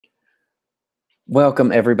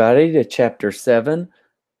Welcome, everybody, to Chapter 7,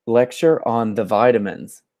 Lecture on the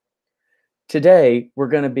Vitamins. Today, we're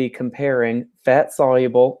going to be comparing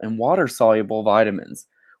fat-soluble and water-soluble vitamins.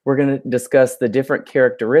 We're going to discuss the different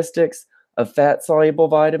characteristics of fat-soluble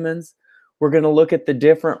vitamins. We're going to look at the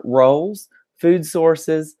different roles, food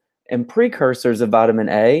sources, and precursors of vitamin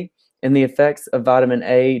A, and the effects of vitamin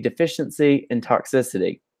A deficiency and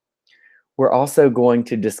toxicity. We're also going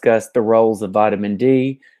to discuss the roles of vitamin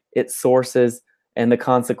D, its sources, and the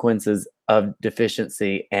consequences of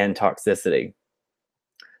deficiency and toxicity.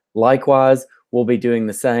 Likewise, we'll be doing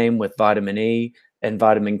the same with vitamin E and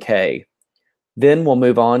vitamin K. Then we'll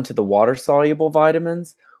move on to the water-soluble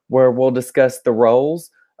vitamins, where we'll discuss the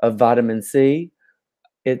roles of vitamin C,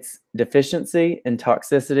 its deficiency and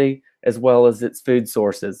toxicity, as well as its food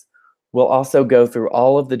sources. We'll also go through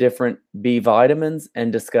all of the different B vitamins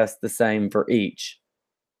and discuss the same for each.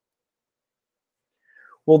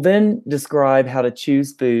 We'll then describe how to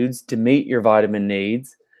choose foods to meet your vitamin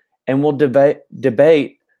needs, and we'll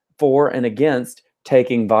debate for and against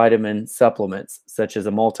taking vitamin supplements, such as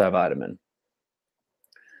a multivitamin.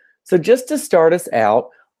 So just to start us out,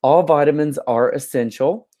 all vitamins are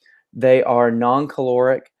essential. They are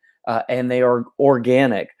non-caloric and they are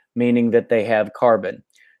organic, meaning that they have carbon.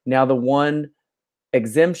 Now, the one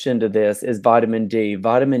exemption to this is vitamin D.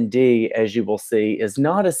 Vitamin D, as you will see, is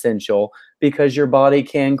not essential because your body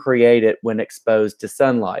can create it when exposed to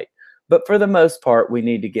sunlight. But for the most part, we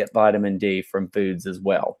need to get vitamin D from foods as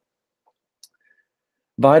well.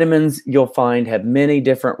 Vitamins, you'll find, have many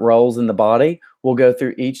different roles in the body. We'll go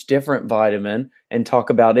through each different vitamin and talk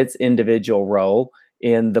about its individual role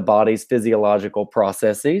in the body's physiological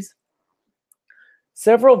processes.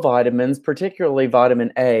 Several vitamins, particularly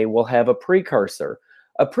vitamin A, will have a precursor.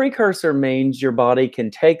 A precursor means your body can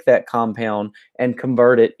take that compound and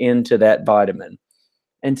convert it into that vitamin.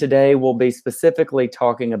 And today we'll be specifically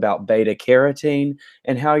talking about beta carotene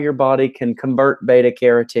and how your body can convert beta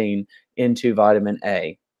carotene into vitamin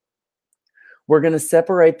A. We're going to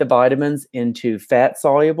separate the vitamins into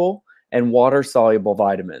fat-soluble and water-soluble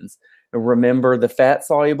vitamins. And remember, the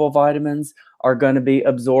fat-soluble vitamins are going to be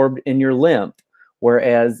absorbed in your lymph,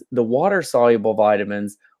 whereas the water-soluble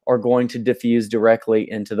vitamins are going to diffuse directly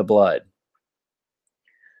into the blood.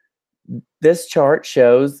 This chart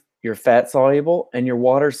shows your fat-soluble and your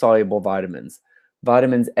water-soluble vitamins.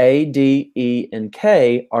 Vitamins A, D, E, and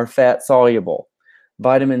K are fat-soluble.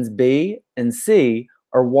 Vitamins B and C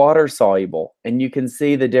are water-soluble, and you can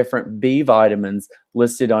see the different B vitamins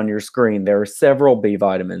listed on your screen. There are several B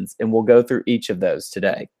vitamins, and we'll go through each of those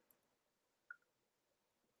today.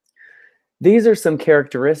 These are some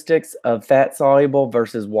characteristics of fat-soluble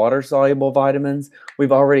versus water-soluble vitamins.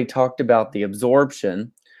 We've already talked about the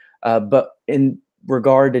absorption, but in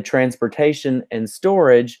regard to transportation and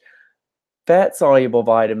storage, fat-soluble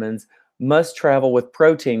vitamins must travel with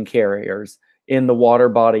protein carriers in the water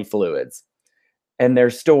body fluids, and they're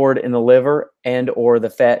stored in the liver and or the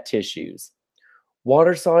fat tissues.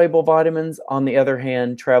 Water-soluble vitamins, on the other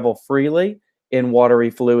hand, travel freely in watery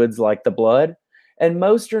fluids like the blood, and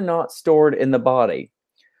most are not stored in the body.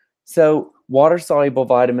 So water-soluble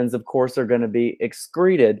vitamins, of course, are going to be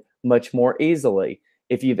excreted much more easily.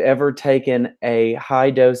 If you've ever taken a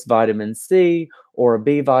high-dose vitamin C or a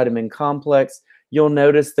B vitamin complex, you'll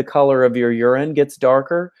notice the color of your urine gets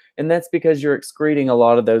darker, and that's because you're excreting a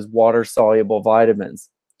lot of those water-soluble vitamins.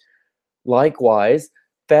 Likewise,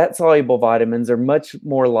 fat-soluble vitamins are much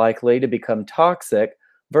more likely to become toxic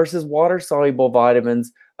versus water-soluble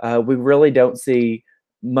vitamins. We really don't see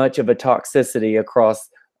much of a toxicity across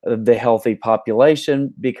the healthy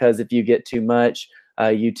population because if you get too much,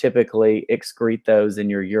 you typically excrete those in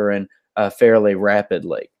your urine fairly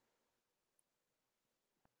rapidly.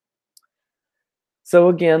 So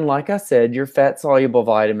again, like I said, your fat-soluble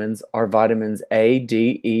vitamins are vitamins A,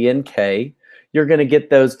 D, E, and K. You're going to get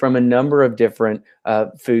those from a number of different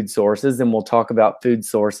food sources, and we'll talk about food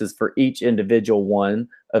sources for each individual one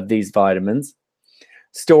of these vitamins.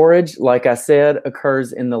 Storage, like I said,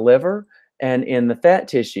 occurs in the liver and in the fat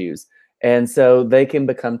tissues, and so they can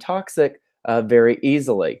become toxic very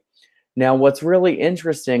easily. Now, what's really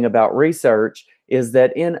interesting about research is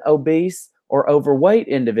that in obese or overweight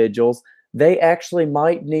individuals, they actually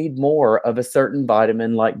might need more of a certain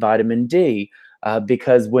vitamin like vitamin D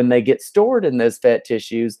because when they get stored in those fat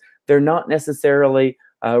tissues, they're not necessarily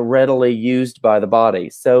readily used by the body.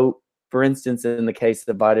 So, for instance, in the case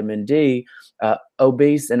of vitamin D,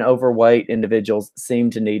 obese and overweight individuals seem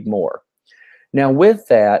to need more. Now, with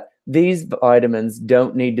that, these vitamins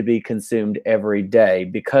don't need to be consumed every day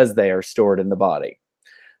because they are stored in the body.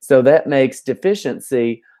 So that makes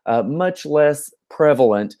deficiency much less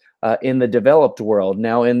prevalent in the developed world.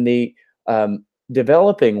 Now, in the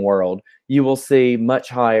developing world, you will see much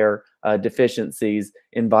higher deficiencies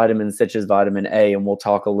in vitamins such as vitamin A, and we'll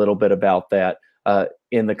talk a little bit about that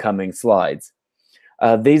in the coming slides.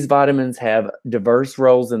 These vitamins have diverse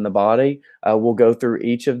roles in the body. We'll go through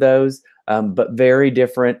each of those, but very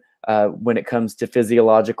different when it comes to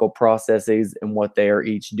physiological processes and what they are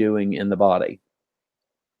each doing in the body.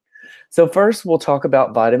 So first, we'll talk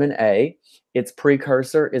about vitamin A. Its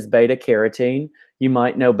precursor is beta carotene. You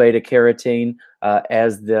might know beta carotene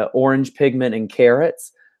as the orange pigment in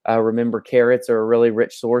carrots. Remember, carrots are a really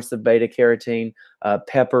rich source of beta carotene.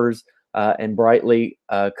 Peppers and brightly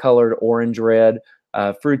colored orange red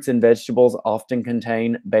fruits and vegetables often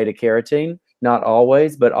contain beta carotene. Not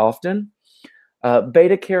always, but often.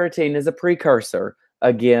 Beta carotene is a precursor.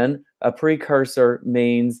 Again, a precursor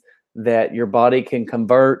means that your body can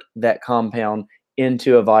convert that compound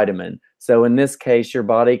into a vitamin. So in this case, your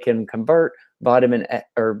body can convert vitamin A,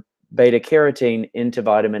 or beta carotene into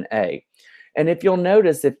vitamin A. And if you'll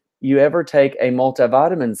notice, if you ever take a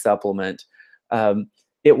multivitamin supplement,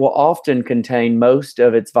 it will often contain most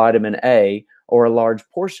of its vitamin A or a large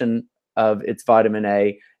portion of its vitamin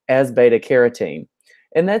A as beta carotene.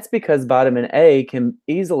 And that's because vitamin A can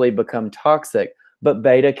easily become toxic, but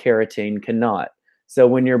beta carotene cannot. So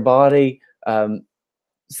when your body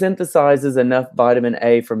synthesizes enough vitamin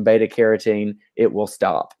A from beta carotene, it will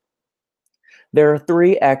stop. There are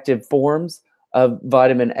three active forms of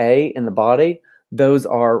vitamin A in the body. Those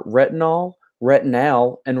are retinol,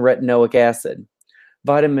 retinal, and retinoic acid.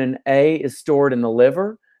 Vitamin A is stored in the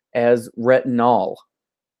liver as retinol.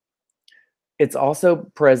 It's also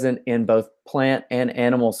present in both plant and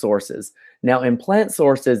animal sources. Now, in plant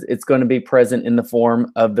sources, it's going to be present in the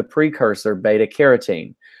form of the precursor beta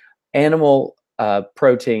carotene. Animal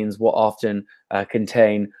proteins will often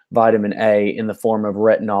contain vitamin A in the form of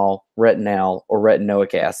retinol, retinal, or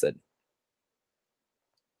retinoic acid.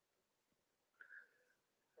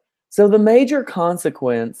 So the major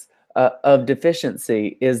consequence of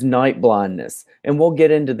deficiency is night blindness, and we'll get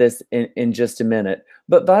into this in just a minute.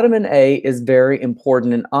 But vitamin A is very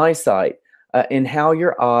important in eyesight, in how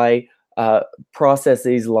your eye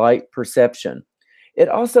processes light perception. It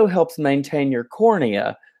also helps maintain your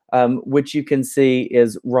cornea, which you can see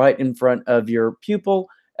is right in front of your pupil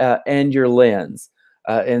and your lens.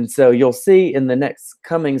 And so you'll see in the next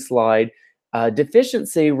coming slide,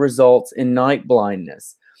 deficiency results in night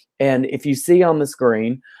blindness. And if you see on the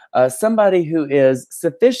screen, somebody who is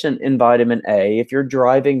sufficient in vitamin A, if you're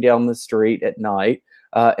driving down the street at night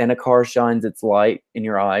and a car shines its light in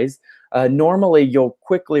your eyes, normally you'll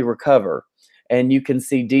quickly recover and you can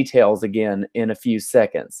see details again in a few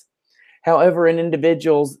seconds. However, in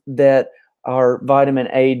individuals that are vitamin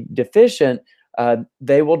A deficient,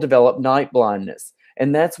 they will develop night blindness.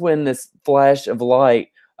 And that's when this flash of light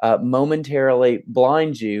momentarily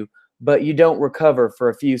blinds you, but you don't recover for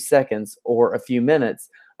a few seconds or a few minutes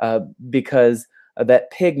because that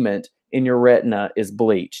pigment in your retina is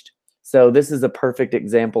bleached. So this is a perfect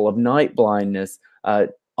example of night blindness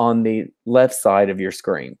on the left side of your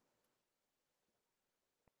screen.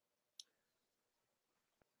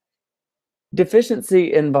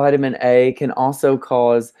 Deficiency in vitamin A can also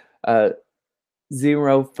cause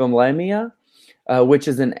xerophthalmia, which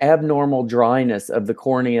is an abnormal dryness of the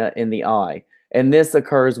cornea in the eye. And this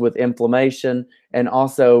occurs with inflammation and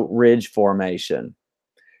also ridge formation.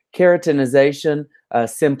 Keratinization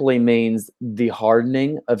simply means the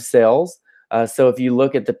hardening of cells. So if you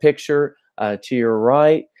look at the picture to your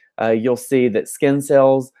right, you'll see that skin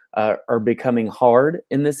cells are becoming hard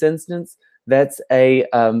in this instance. That's a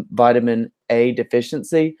vitamin A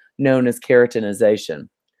deficiency known as keratinization.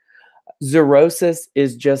 Xerosis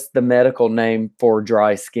is just the medical name for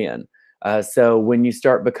dry skin. So when you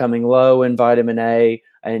start becoming low in vitamin A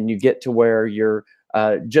and you get to where you're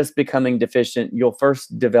just becoming deficient, you'll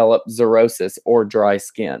first develop xerosis or dry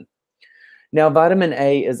skin. Now, vitamin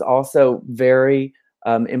A is also very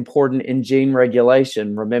important in gene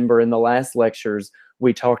regulation. Remember, in the last lectures,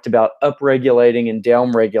 we talked about upregulating and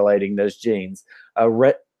downregulating those genes.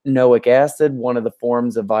 Retinoic acid, one of the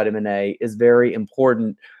forms of vitamin A, is very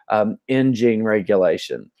important in gene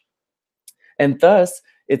regulation. And thus,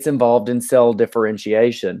 it's involved in cell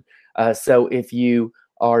differentiation. So if you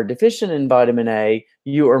are deficient in vitamin A,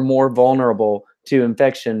 you are more vulnerable to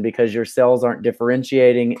infection because your cells aren't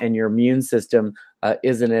differentiating and your immune system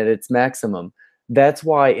isn't at its maximum. That's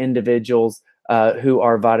why individuals who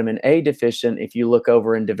are vitamin A deficient, if you look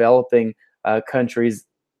over in developing countries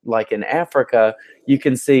like in Africa, you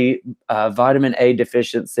can see vitamin A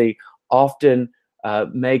deficiency often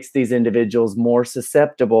makes these individuals more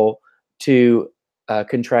susceptible to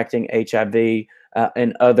contracting HIV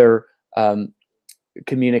and other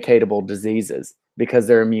communicable diseases because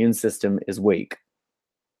their immune system is weak.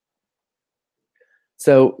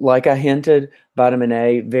 So, like I hinted, vitamin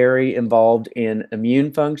A very involved in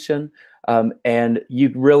immune function, and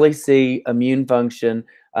you really see immune function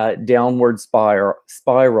downward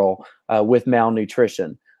spiral with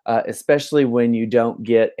malnutrition, especially when you don't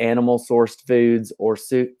get animal-sourced foods or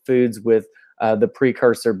foods with the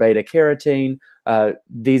precursor beta carotene.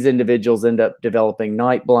 These individuals end up developing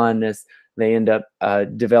night blindness. They end up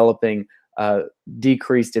developing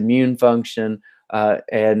decreased immune function.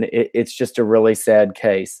 And it's just a really sad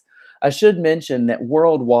case. I should mention that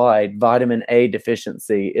worldwide, vitamin A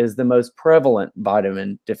deficiency is the most prevalent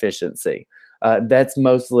vitamin deficiency. That's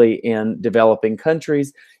mostly in developing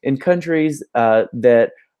countries. In countries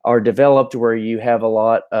that are developed where you have a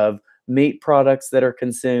lot of meat products that are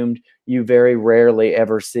consumed, you very rarely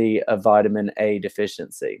ever see a vitamin A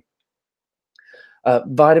deficiency.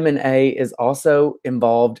 Vitamin A is also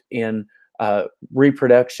involved in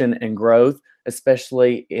reproduction and growth,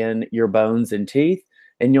 especially in your bones and teeth.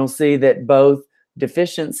 And you'll see that both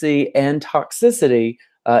deficiency and toxicity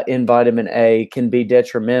in vitamin A can be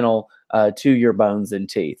detrimental to your bones and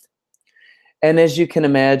teeth. And as you can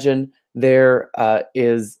imagine, there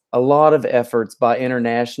is a lot of efforts by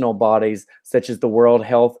international bodies such as the World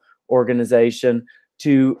Health Organization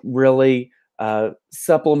to really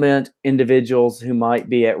supplement individuals who might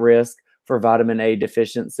be at risk for vitamin A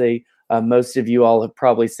deficiency. Most of you all have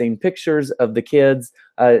probably seen pictures of the kids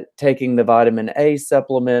taking the vitamin A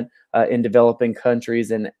supplement in developing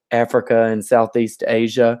countries in Africa and Southeast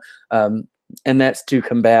Asia. And that's to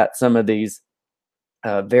combat some of these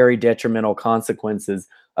very detrimental consequences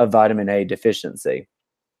of vitamin A deficiency.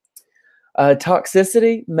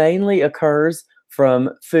 Toxicity mainly occurs from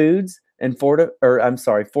foods and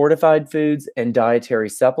fortified foods and dietary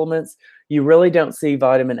supplements. You really don't see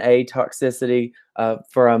vitamin A toxicity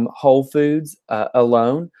from whole foods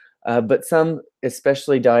alone, but some,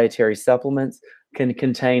 especially dietary supplements, can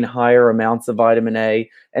contain higher amounts of vitamin A,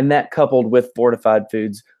 and that coupled with fortified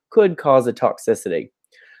foods could cause a toxicity.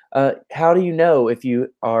 How do you know if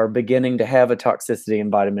you are beginning to have a toxicity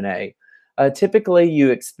in vitamin A? Typically,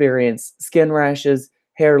 you experience skin rashes,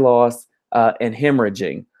 hair loss, and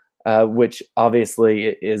hemorrhaging, which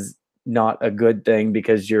obviously is not a good thing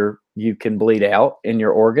because you can bleed out in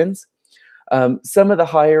your organs. Some of the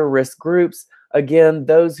higher risk groups, again,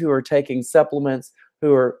 those who are taking supplements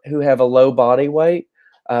who have a low body weight,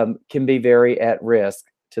 can be very at risk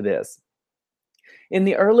to this. In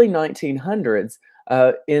the early 1900s,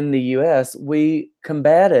 in the US, we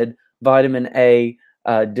combated vitamin A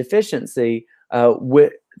deficiency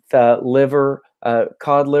with liver,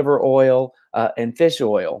 cod liver oil, and fish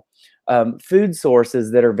oil. Food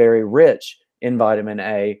sources that are very rich in vitamin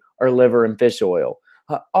A are liver and fish oil.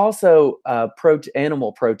 Also,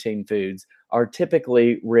 animal protein foods are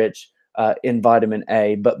typically rich in vitamin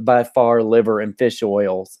A, but by far liver and fish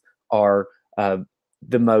oils are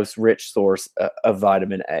the most rich source of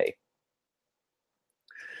vitamin A.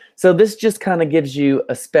 So this just kind of gives you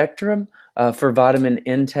a spectrum for vitamin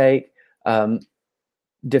intake.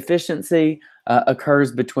 Deficiency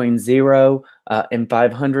occurs between 0 and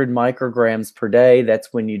 500 micrograms per day. That's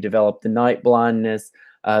when you develop the night blindness,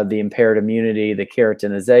 the impaired immunity, the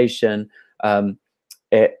keratinization, and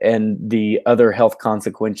the other health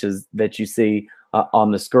consequences that you see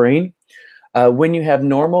on the screen. When you have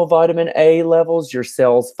normal vitamin A levels, your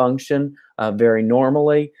cells function very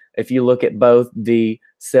normally. If you look at both the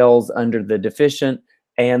cells under the deficient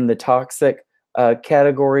and the toxic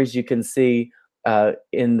categories, you can see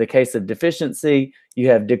in the case of deficiency, you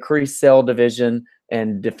have decreased cell division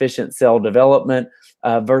and deficient cell development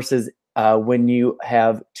versus when you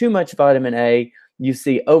have too much vitamin A, you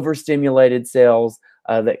see overstimulated cells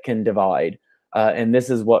that can divide. And this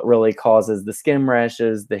is what really causes the skin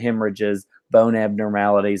rashes, the hemorrhages, bone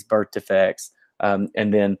abnormalities, birth defects, and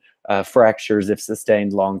then fractures if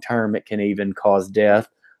sustained long-term. It can even cause death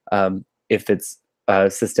if it's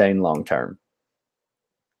sustained long-term.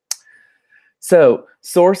 So,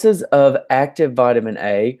 sources of active vitamin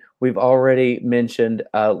A, we've already mentioned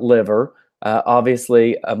liver.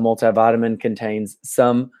 Obviously, a multivitamin contains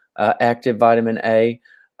some active vitamin A.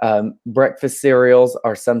 Breakfast cereals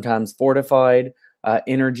are sometimes fortified.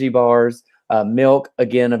 Energy bars, milk,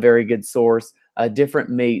 again, a very good source.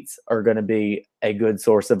 Different meats are going to be a good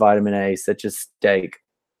source of vitamin A, such as steak.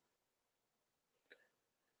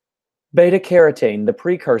 Beta carotene, the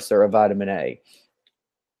precursor of vitamin A.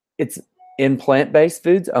 It's in plant-based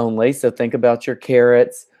foods only, so think about your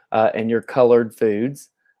carrots and your colored foods.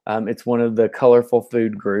 It's one of the colorful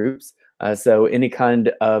food groups. So any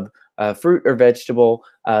kind of fruit or vegetable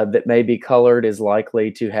that may be colored is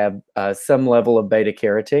likely to have some level of beta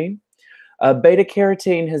carotene. Beta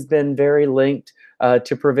carotene has been very linked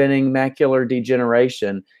to preventing macular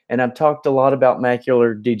degeneration. And I've talked a lot about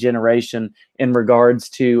macular degeneration in regards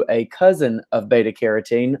to a cousin of beta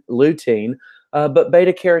carotene, lutein. But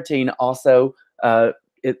beta carotene also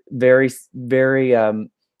very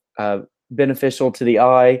beneficial to the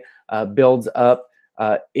eye, builds up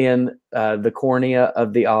in the cornea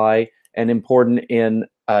of the eye, and important in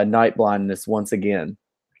night blindness once again.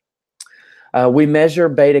 We measure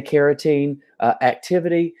beta carotene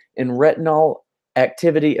activity in retinol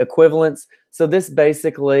activity equivalents. So this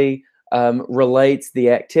basically relates the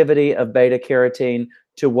activity of beta carotene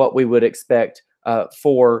to what we would expect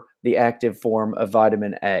for the active form of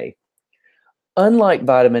vitamin A. Unlike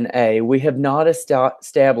vitamin A, we have not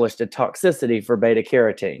established a toxicity for beta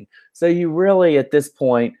carotene. So you really, at this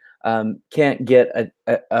point, can't get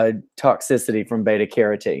a toxicity from beta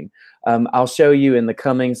carotene. I'll show you in the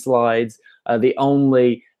coming slides the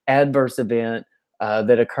only adverse event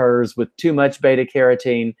that occurs with too much beta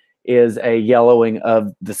carotene is a yellowing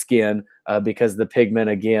of the skin because the pigment,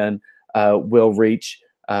 again, will reach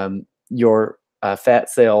your fat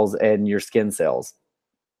cells and your skin cells.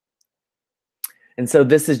 And so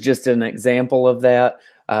this is just an example of that.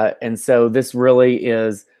 And so this really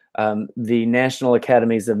is the National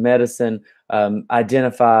Academies of Medicine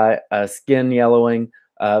identify skin yellowing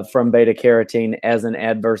from beta carotene as an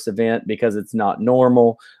adverse event because it's not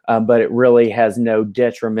normal, but it really has no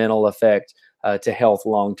detrimental effect to health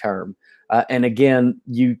long term. And again,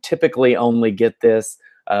 you typically only get this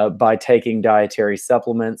by taking dietary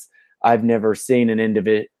supplements. I've never seen an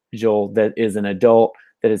individual that is an adult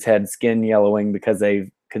that has had skin yellowing because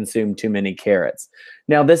they've consumed too many carrots.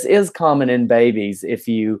 Now, this is common in babies. If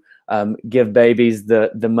you give babies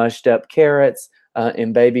the mushed up carrots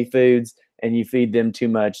in baby foods and you feed them too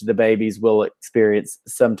much, the babies will experience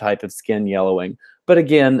some type of skin yellowing. But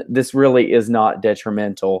again, this really is not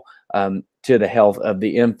detrimental to the health of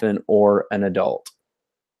the infant or an adult.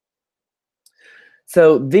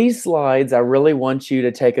 So these slides, I really want you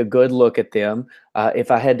to take a good look at them.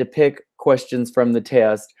 If I had to pick questions from the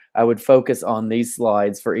test, I would focus on these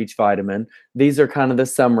slides for each vitamin. These are kind of the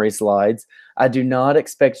summary slides. I do not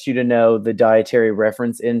expect you to know the dietary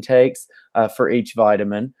reference intakes for each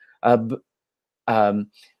vitamin, but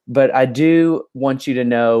I do want you to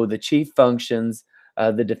know the chief functions,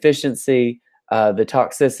 the deficiency, the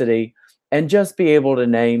toxicity, and just be able to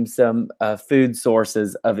name some food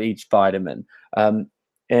sources of each vitamin. And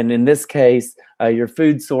in this case, your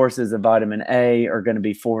food sources of vitamin A are going to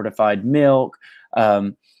be fortified milk,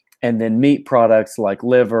 and then meat products like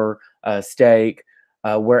liver, steak,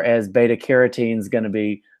 whereas beta carotene is going to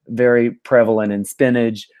be very prevalent in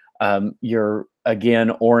spinach. Your,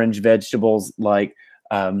 again, orange vegetables like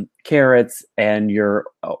carrots, and your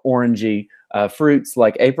orangey fruits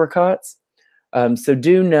like apricots. So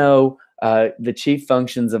do know the chief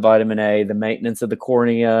functions of vitamin A, the maintenance of the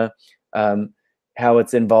cornea, how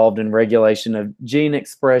it's involved in regulation of gene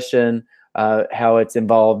expression, how it's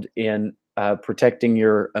involved in protecting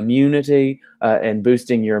your immunity and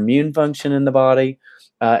boosting your immune function in the body.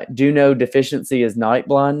 Do know deficiency is night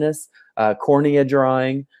blindness, cornea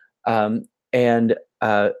drying, and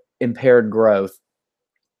impaired growth.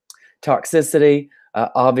 Toxicity,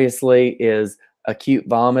 obviously, is acute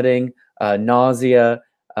vomiting, nausea,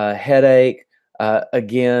 headache.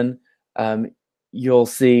 Again, you'll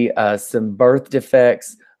see some birth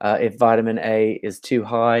defects if vitamin A is too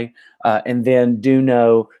high. And then do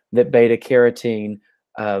know that beta carotene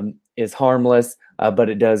is harmless, but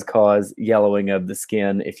it does cause yellowing of the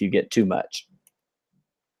skin if you get too much.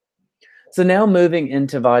 So now moving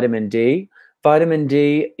into vitamin D. Vitamin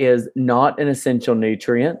D is not an essential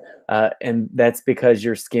nutrient, and that's because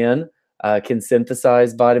your skin can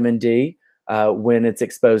synthesize vitamin D when it's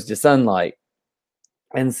exposed to sunlight.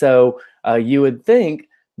 And so you would think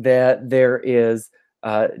that there is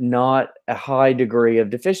not a high degree of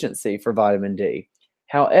deficiency for vitamin D.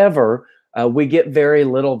 However, we get very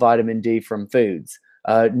little vitamin D from foods,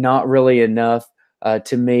 not really enough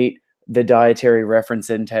to meet the dietary reference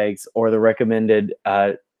intakes or the recommended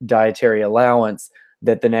dietary allowance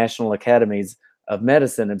that the National Academies of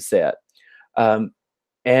Medicine have set. And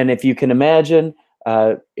if you can imagine,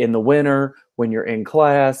 in the winter, when you're in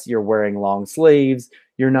class, you're wearing long sleeves,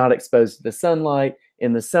 you're not exposed to the sunlight.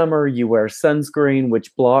 In the summer, you wear sunscreen,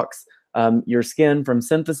 which blocks your skin from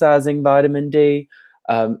synthesizing vitamin D.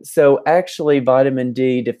 So actually, vitamin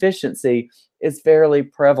D deficiency is fairly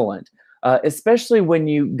prevalent, especially when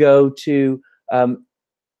you go to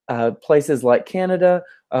places like Canada,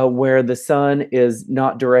 where the sun is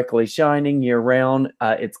not directly shining year round,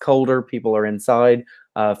 it's colder, people are inside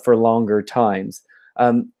for longer times.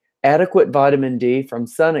 Adequate vitamin D from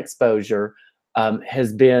sun exposure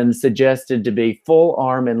has been suggested to be full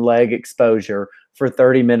arm and leg exposure for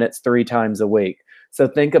 30 minutes 3 times a week. So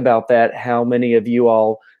think about that. How many of you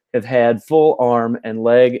all have had full arm and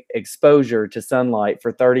leg exposure to sunlight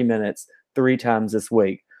for 30 minutes 3 times this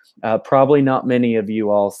week? Probably not many of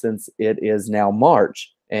you all, since it is now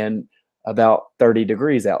March and about 30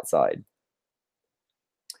 degrees outside.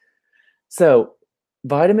 So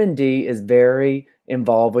vitamin D is very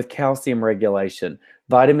involved with calcium regulation.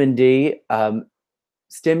 Vitamin D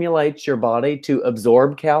stimulates your body to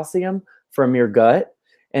absorb calcium from your gut,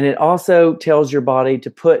 and it also tells your body to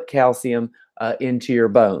put calcium into your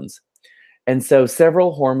bones. And so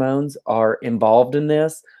several hormones are involved in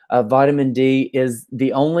this. Vitamin D is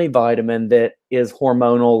the only vitamin that is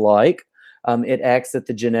hormonal-like. It acts at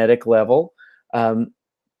the genetic level. And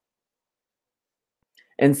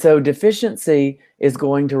so deficiency is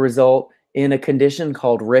going to result in a condition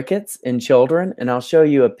called rickets in children. And I'll show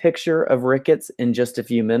you a picture of rickets in just a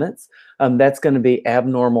few minutes. That's going to be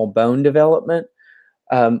abnormal bone development.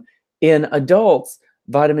 In adults,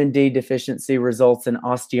 vitamin D deficiency results in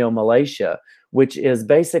osteomalacia, which is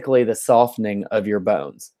basically the softening of your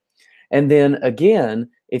bones. And then again,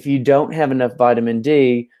 if you don't have enough vitamin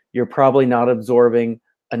D, you're probably not absorbing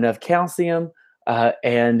enough calcium,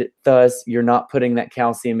 and thus you're not putting that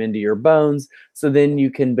calcium into your bones. So then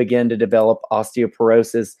you can begin to develop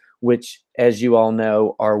osteoporosis, which, as you all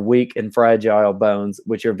know, are weak and fragile bones,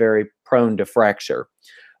 which are very prone to fracture.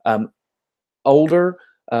 Older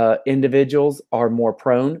individuals are more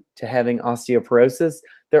prone to having osteoporosis.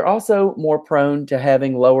 They're also more prone to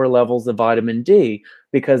having lower levels of vitamin D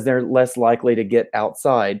because they're less likely to get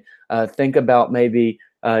outside. Think about maybe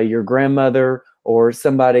your grandmother or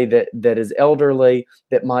somebody that is elderly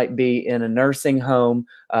that might be in a nursing home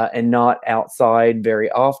and not outside very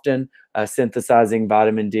often, synthesizing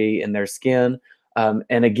vitamin D in their skin.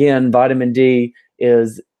 And again, vitamin D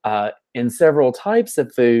is in several types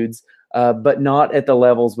of foods, but not at the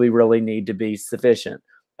levels we really need to be sufficient.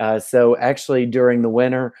 So actually during the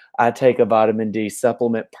winter, I take a vitamin D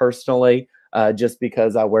supplement personally, just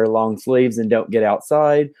because I wear long sleeves and don't get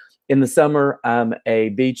outside. In the summer, I'm a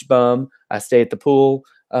beach bum. I stay at the pool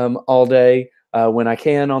all day when I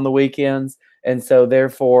can on the weekends. And so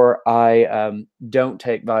therefore, I don't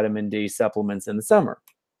take vitamin D supplements in the summer.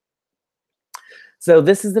 So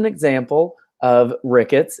this is an example of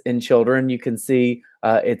rickets in children. You can see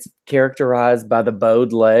it's characterized by the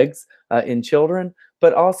bowed legs in children,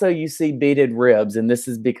 but also you see beaded ribs. And this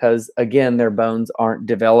is because, again, their bones aren't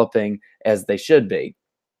developing as they should be.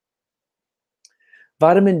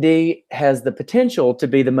 Vitamin D has the potential to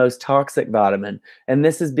be the most toxic vitamin, and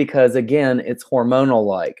this is because, again, it's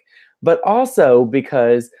hormonal-like, but also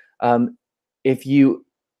because if you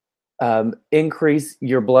increase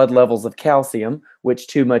your blood levels of calcium, which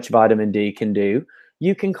too much vitamin D can do,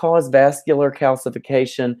 you can cause vascular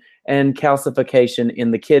calcification and calcification in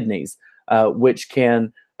the kidneys, which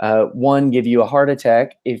can, one, give you a heart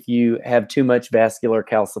attack if you have too much vascular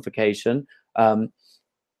calcification,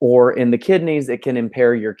 or in the kidneys, it can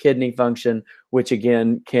impair your kidney function, which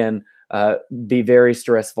again can be very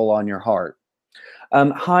stressful on your heart.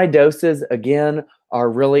 High doses, again, are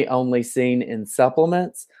really only seen in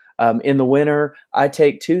supplements. In the winter, I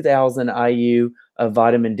take 2,000 IU of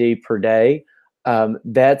vitamin D per day.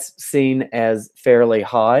 That's seen as fairly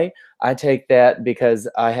high. I take that because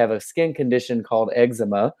I have a skin condition called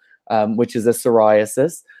eczema, which is a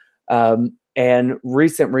psoriasis. And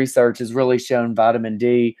recent research has really shown vitamin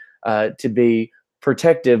D to be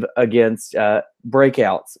protective against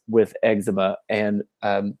breakouts with eczema and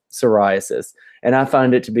psoriasis. And I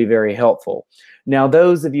find it to be very helpful. Now,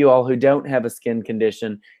 those of you all who don't have a skin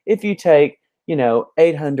condition, if you take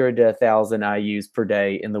 800 to 1,000 IUs per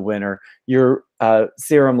day in the winter, your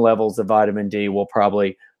serum levels of vitamin D will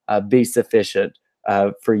probably be sufficient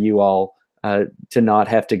for you all to not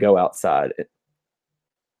have to go outside.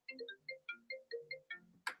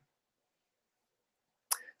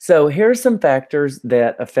 So here's some factors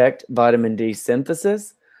that affect vitamin D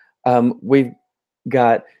synthesis. We've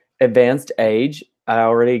got advanced age. I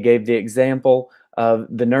already gave the example of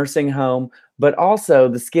the nursing home, but also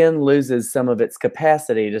the skin loses some of its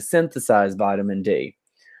capacity to synthesize vitamin D.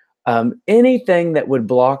 Anything that would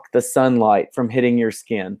block the sunlight from hitting your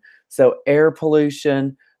skin, so air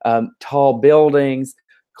pollution, tall buildings,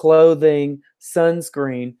 clothing,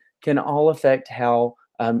 sunscreen, can all affect how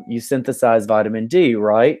you synthesize vitamin D,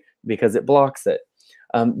 right? Because it blocks it.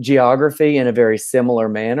 Geography in a very similar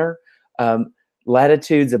manner. Um,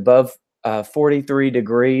 Latitudes above 43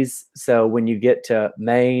 degrees. So when you get to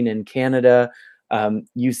Maine and Canada,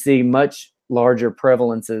 you see much larger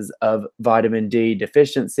prevalences of vitamin D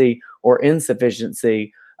deficiency or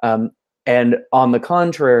insufficiency. And on the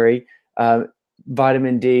contrary,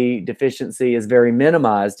 vitamin D deficiency is very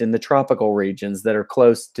minimized in the tropical regions that are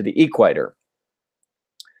close to the equator.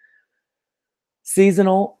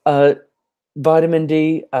 Seasonal vitamin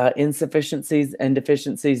D insufficiencies and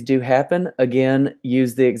deficiencies do happen. Again,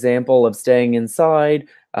 use the example of staying inside,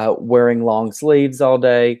 wearing long sleeves all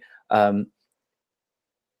day.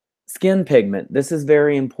 Skin pigment. This is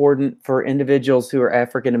very important for individuals who are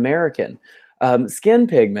African American. Skin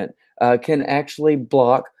pigment can actually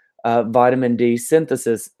block vitamin D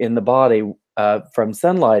synthesis in the body from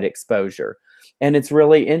sunlight exposure. And it's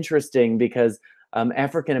really interesting because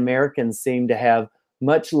African Americans seem to have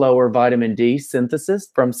much lower vitamin D synthesis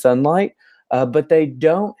from sunlight, but they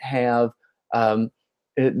don't have,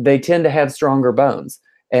 they tend to have stronger bones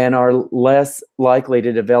and are less likely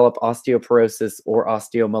to develop osteoporosis or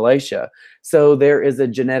osteomalacia. So there is a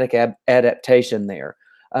genetic adaptation there.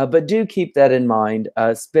 But do keep that in mind.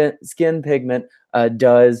 Skin pigment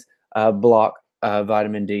does block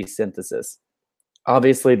vitamin D synthesis.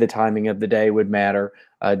 Obviously, the timing of the day would matter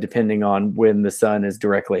depending on when the sun is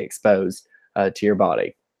directly exposed to your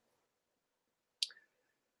body.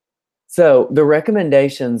 So the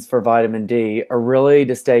recommendations for vitamin D are really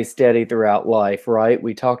to stay steady throughout life, right?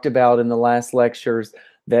 We talked about in the last lectures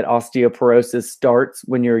that osteoporosis starts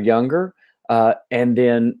when you're younger, and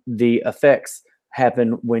then the effects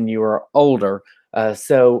happen when you are older.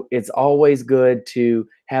 So it's always good to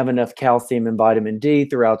have enough calcium and vitamin D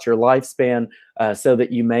throughout your lifespan so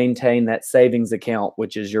that you maintain that savings account,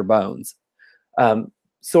 which is your bones.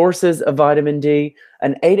 Sources of vitamin D: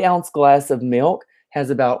 an 8-ounce glass of milk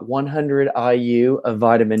has about 100 IU of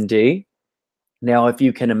vitamin D. Now, if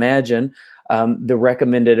you can imagine, the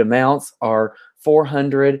recommended amounts are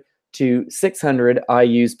 400 to 600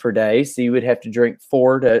 IUs per day. So you would have to drink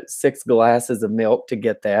 4 to 6 glasses of milk to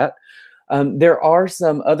get that. There are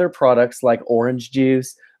some other products like orange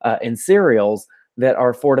juice and cereals that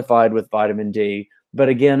are fortified with vitamin D, but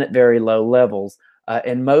again, at very low levels.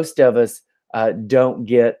 And most of us don't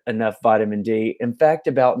get enough vitamin D. In fact,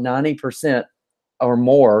 about 90% or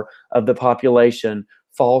more of the population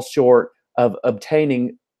falls short of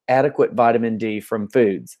obtaining adequate vitamin D from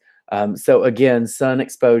foods. So again, sun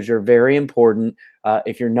exposure, very important.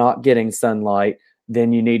 If you're not getting sunlight,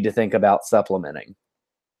 then you need to think about supplementing.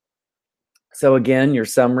 So again, your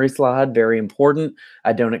summary slide, very important.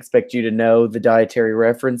 I don't expect you to know the dietary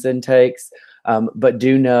reference intakes, but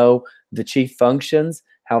do know the chief functions,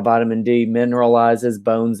 how vitamin D mineralizes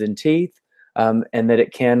bones and teeth, and that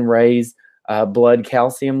it can raise blood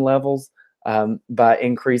calcium levels by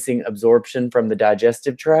increasing absorption from the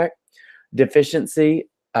digestive tract. Deficiency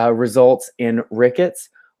results in rickets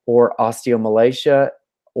or osteomalacia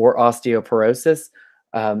or osteoporosis.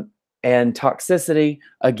 And toxicity,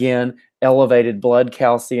 again, elevated blood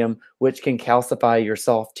calcium, which can calcify your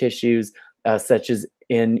soft tissues, such as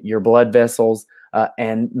in your blood vessels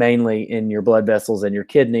and mainly in your blood vessels and your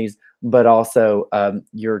kidneys, but also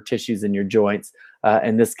your tissues in your joints.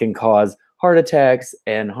 And this can cause heart attacks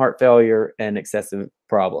and heart failure and excessive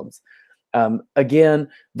problems. Again,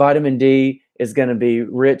 vitamin D is going to be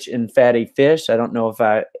rich in fatty fish. I don't know if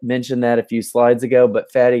I mentioned that a few slides ago,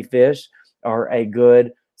 but fatty fish are a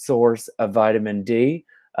good source of vitamin D.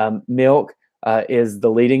 Milk is the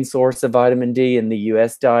leading source of vitamin D in the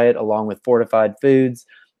US diet, along with fortified foods.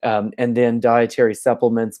 And then dietary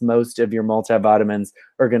supplements, most of your multivitamins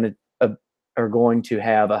are going to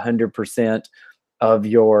have 100% of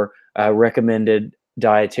your recommended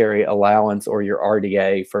dietary allowance or your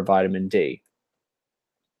RDA for vitamin D.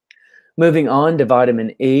 Moving on to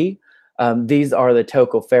vitamin E, these are the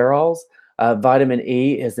tocopherols. Vitamin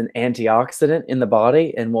E is an antioxidant in the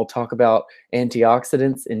body, and we'll talk about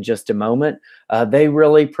antioxidants in just a moment. They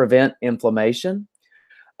really prevent inflammation.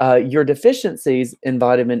 Your deficiencies in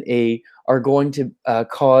vitamin E are going to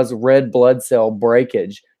cause red blood cell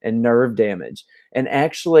breakage and nerve damage. And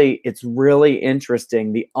actually, it's really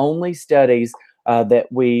interesting. The only studies that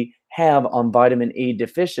we have on vitamin E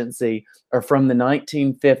deficiency are from the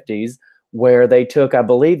 1950s, where they took, I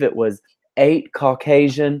believe it was 8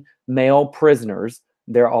 Caucasian male prisoners.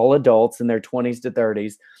 They're all adults in their 20s to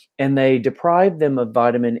 30s, and they deprived them of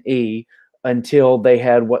vitamin E until they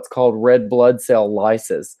had what's called red blood cell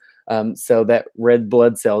lysis. So that red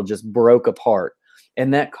blood cell just broke apart,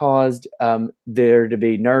 and that caused there to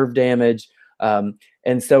be nerve damage.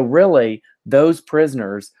 And so really, those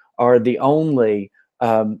prisoners are the only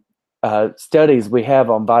studies we have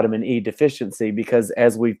on vitamin E deficiency, because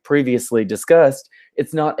as we've previously discussed,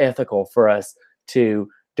 it's not ethical for us to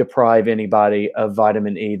deprive anybody of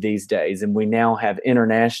vitamin E these days. And we now have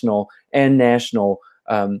international and national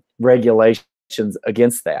regulations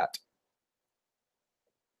against that.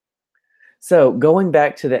 So going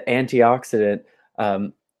back to the antioxidant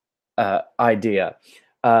idea,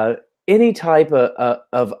 any type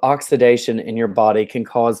of oxidation in your body can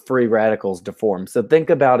cause free radicals to form. So think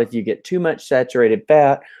about if you get too much saturated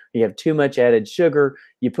fat, you have too much added sugar,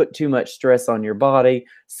 you put too much stress on your body.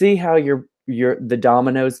 See how the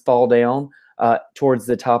dominoes fall down towards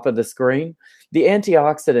the top of the screen? The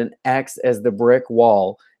antioxidant acts as the brick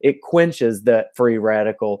wall. It quenches that free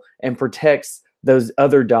radical and protects those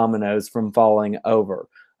other dominoes from falling over.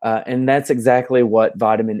 And that's exactly what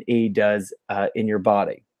vitamin E does in your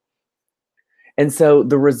body. And so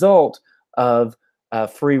the result of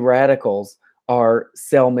free radicals are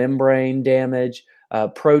cell membrane damage,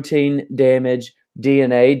 protein damage,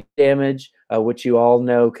 DNA damage, which you all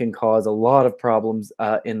know can cause a lot of problems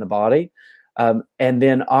in the body, and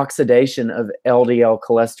then oxidation of LDL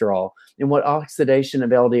cholesterol. And what oxidation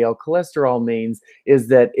of LDL cholesterol means is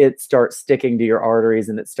that it starts sticking to your arteries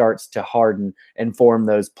and it starts to harden and form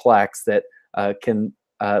those plaques that can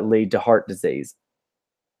lead to heart disease.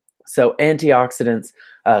 So antioxidants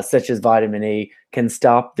such as vitamin E can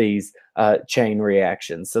stop these chain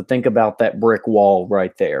reactions. So think about that brick wall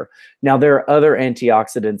right there. Now, there are other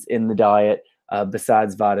antioxidants in the diet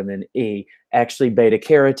besides vitamin E. Actually, beta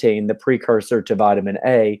carotene, the precursor to vitamin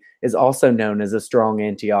A, is also known as a strong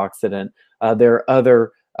antioxidant. There are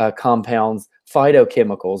other compounds,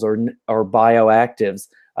 phytochemicals or bioactives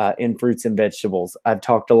in fruits and vegetables. I've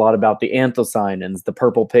talked a lot about the anthocyanins, the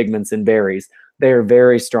purple pigments in berries. They are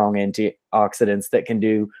very strong antioxidants that can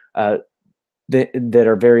do that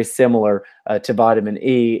are very similar to vitamin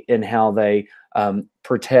E in how they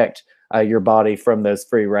protect your body from those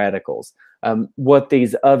free radicals. What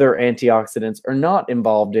these other antioxidants are not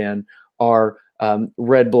involved in are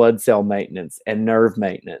red blood cell maintenance and nerve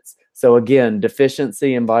maintenance. So again,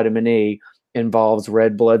 deficiency in vitamin E involves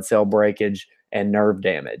red blood cell breakage and nerve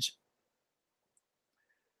damage.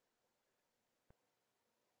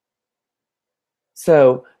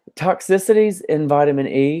 So toxicities in vitamin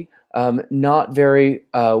E, not very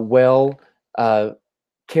well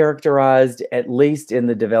characterized, at least in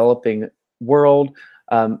the developing world.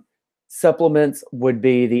 Supplements would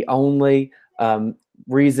be the only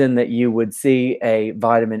reason that you would see a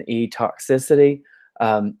vitamin E toxicity.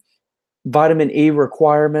 Vitamin E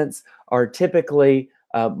requirements are typically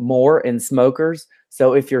more in smokers.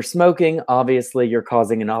 So if you're smoking, obviously you're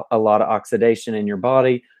causing a lot of oxidation in your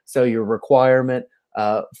body. So your requirement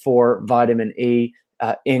for vitamin E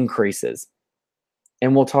increases.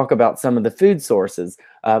 And we'll talk about some of the food sources,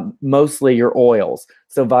 mostly your oils.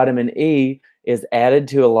 So vitamin E is added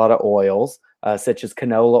to a lot of oils, such as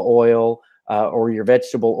canola oil or your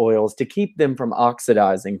vegetable oils, to keep them from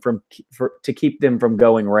oxidizing, to keep them from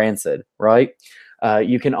going rancid, right?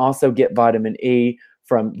 You can also get vitamin E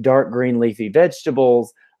from dark green leafy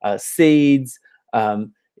vegetables, seeds,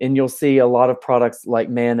 and you'll see a lot of products like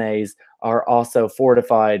mayonnaise are also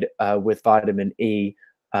fortified with vitamin E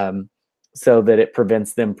so that it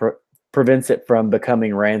prevents it from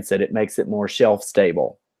becoming rancid. It makes it more shelf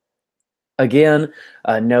stable. Again,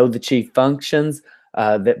 know the chief functions,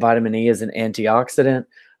 that vitamin E is an antioxidant.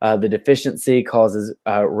 The deficiency causes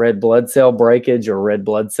red blood cell breakage or red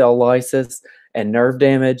blood cell lysis and nerve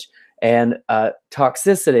damage. And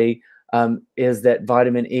toxicity is that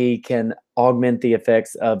vitamin E can augment the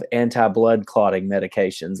effects of anti-blood clotting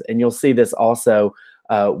medications. And you'll see this also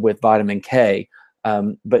with vitamin K,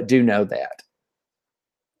 but do know that.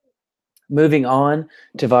 Moving on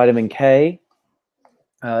to vitamin K,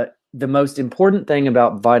 the most important thing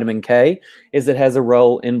about vitamin K is it has a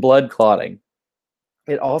role in blood clotting.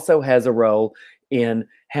 It also has a role in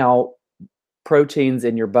how proteins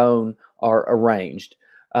in your bone are arranged.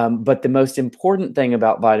 But the most important thing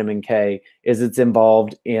about vitamin K is it's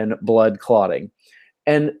involved in blood clotting.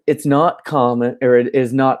 And it's not common, or it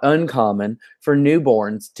is not uncommon, for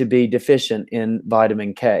newborns to be deficient in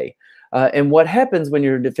vitamin K. And what happens when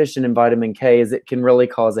you're deficient in vitamin K is it can really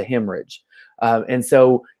cause a hemorrhage. And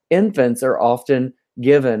so infants are often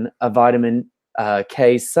given a vitamin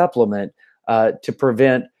K supplement to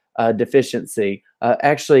prevent deficiency.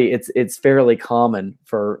 Actually, it's fairly common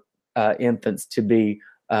for infants to be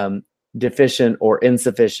deficient or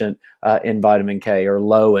insufficient in vitamin K or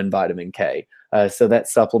low in vitamin K. So that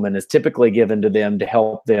supplement is typically given to them to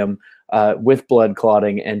help them with blood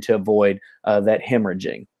clotting and to avoid that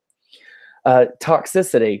hemorrhaging.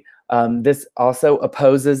 Toxicity. This also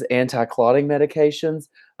opposes anti-clotting medications.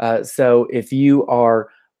 So if you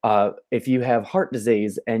have heart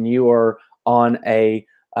disease and you are on a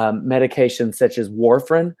medication such as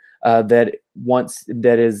warfarin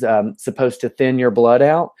that is supposed to thin your blood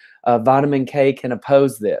out, vitamin K can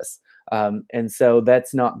oppose this, and so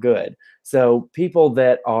that's not good. So people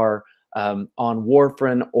that are on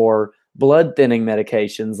warfarin or blood thinning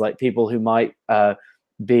medications, like people who might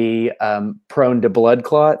be prone to blood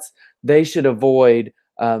clots, they should avoid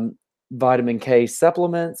vitamin K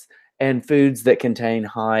supplements and foods that contain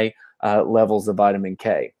high levels of vitamin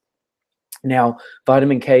K. Now,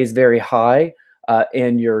 vitamin K is very high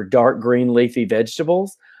in your dark green leafy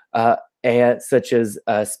vegetables, such as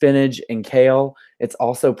spinach and kale. It's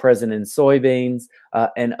also present in soybeans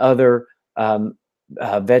and other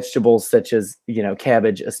vegetables such as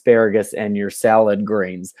cabbage, asparagus, and your salad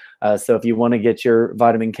greens. So if you want to get your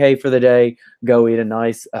vitamin K for the day, go eat a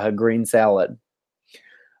nice green salad.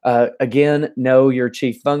 Again, know your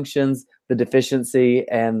chief functions, the deficiency,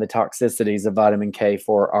 and the toxicities of vitamin K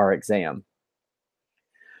for our exam.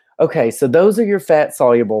 Okay, so those are your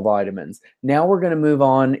fat-soluble vitamins. Now we're going to move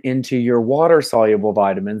on into your water-soluble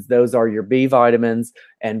vitamins. Those are your B vitamins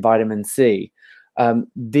and vitamin C.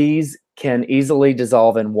 These can easily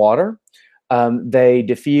dissolve in water. They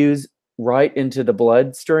diffuse right into the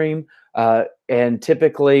bloodstream, and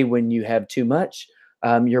typically when you have too much,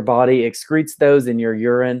 your body excretes those in your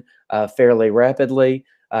urine fairly rapidly.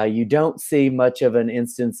 You don't see much of an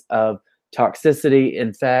instance of toxicity.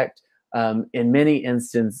 In fact, in many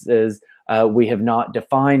instances, we have not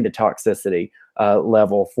defined a toxicity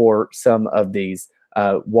level for some of these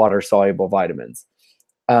water-soluble vitamins.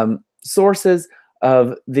 Sources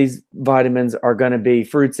of these vitamins are going to be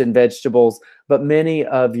fruits and vegetables, but many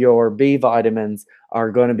of your B vitamins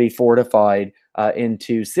are going to be fortified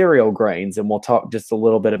into cereal grains, and we'll talk just a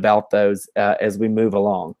little bit about those as we move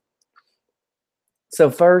along. So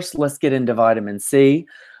first, let's get into vitamin C.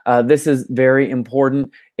 This is very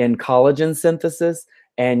important in collagen synthesis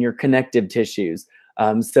and your connective tissues.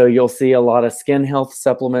 So you'll see a lot of skin health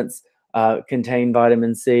supplements contain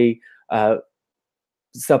vitamin C,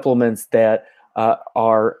 supplements that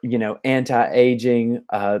are anti-aging,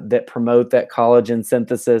 that promote that collagen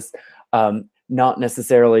synthesis.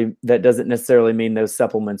 That doesn't necessarily mean those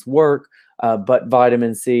supplements work, but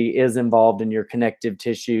vitamin C is involved in your connective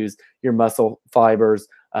tissues, your muscle fibers,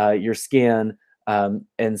 your skin,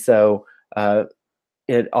 and so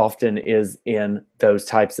it often is in those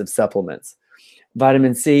types of supplements.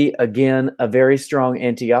 Vitamin C, again, a very strong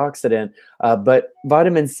antioxidant, but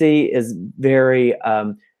vitamin C is very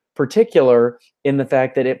particular in the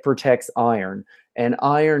fact that it protects iron, and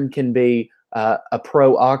iron can be a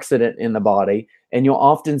pro-oxidant in the body, and you'll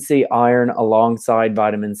often see iron alongside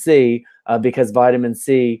vitamin C because vitamin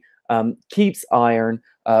C keeps iron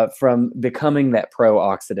from becoming that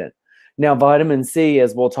pro-oxidant. Now, vitamin C,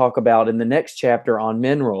 as we'll talk about in the next chapter on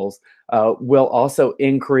minerals, will also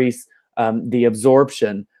increase the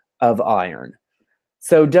absorption of iron.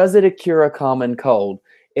 So does it cure a common cold?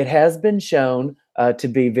 It has been shown to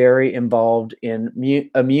be very involved in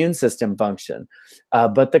immune system function,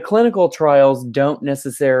 but the clinical trials don't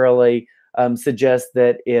necessarily suggest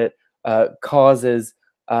that it causes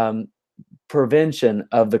prevention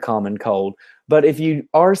of the common cold. But if you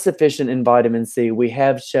are sufficient in vitamin C, we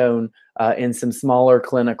have shown in some smaller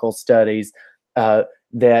clinical studies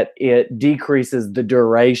that it decreases the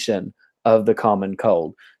duration of the common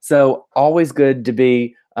cold. So always good to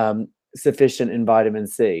be sufficient in vitamin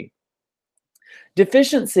C.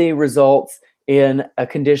 Deficiency results in a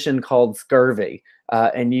condition called scurvy,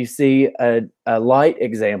 and you see a light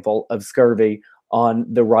example of scurvy on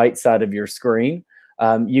the right side of your screen.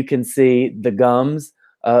 You can see the gums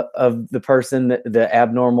of the person, the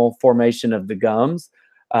abnormal formation of the gums,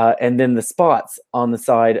 and then the spots on the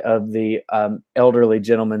side of the elderly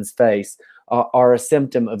gentleman's face are a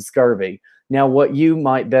symptom of scurvy. Now, what you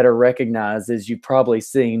might better recognize is you've probably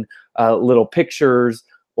seen little pictures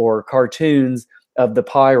or cartoons of the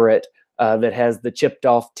pirate that has the chipped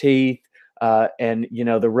off teeth and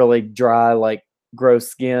the really dry, like gross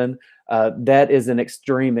skin. That is an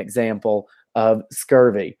extreme example of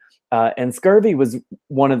scurvy. And scurvy was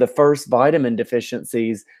one of the first vitamin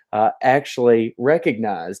deficiencies actually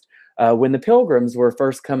recognized when the Pilgrims were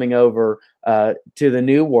first coming over to the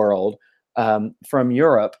New World from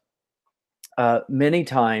Europe. Many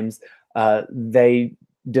times they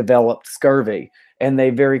developed scurvy, and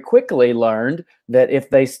they very quickly learned that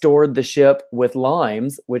if they stored the ship with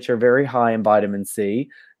limes, which are very high in vitamin C,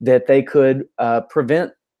 that they could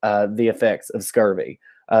prevent the effects of scurvy.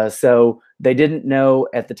 So they didn't know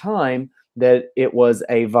at the time that it was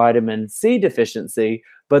a vitamin C deficiency,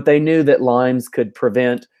 but they knew that limes could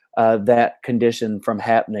prevent that condition from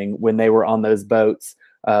happening when they were on those boats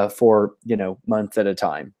for months at a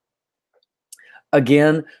time.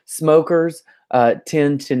 Again, smokers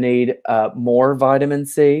tend to need more vitamin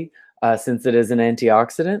C since it is an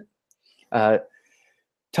antioxidant. Uh,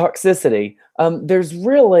 Toxicity. There's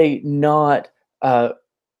really not a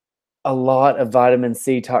lot of vitamin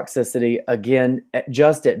C toxicity, again,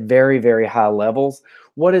 just at very, very high levels.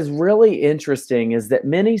 What is really interesting is that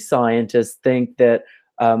many scientists think that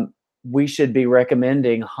we should be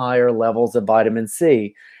recommending higher levels of vitamin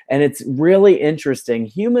C. And it's really interesting.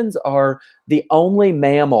 Humans are the only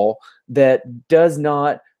mammal that does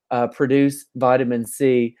not produce vitamin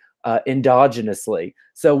C endogenously.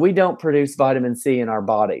 So we don't produce vitamin C in our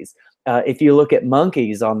bodies. If you look at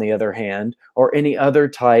monkeys, on the other hand, or any other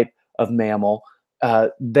type of mammal,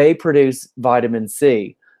 they produce vitamin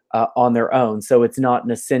C on their own, so it's not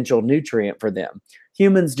an essential nutrient for them.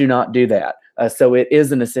 Humans do not do that, so it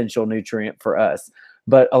is an essential nutrient for us.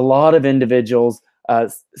 But a lot of individuals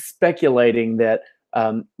speculating that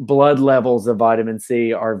blood levels of vitamin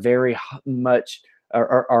C are very much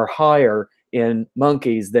are higher in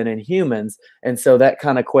monkeys than in humans, and so that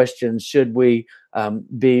kind of questions, should we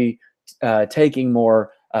be taking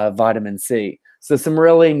more vitamin C? So some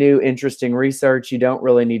really new, interesting research. You don't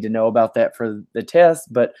really need to know about that for the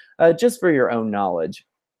test, but just for your own knowledge.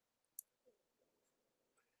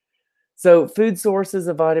 So food sources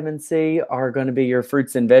of vitamin C are going to be your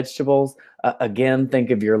fruits and vegetables. Again, think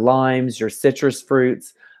of your limes, your citrus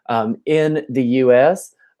fruits. In the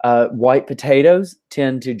US, white potatoes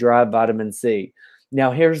tend to drive vitamin C. Now,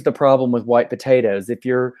 here's the problem with white potatoes. If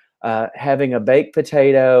you're having a baked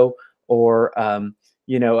potato or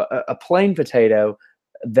a plain potato,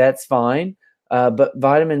 that's fine. But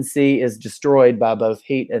vitamin C is destroyed by both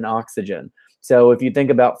heat and oxygen. So if you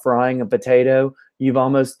think about frying a potato, you've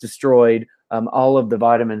almost destroyed all of the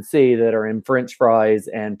vitamin C that are in French fries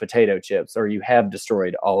and potato chips, or you have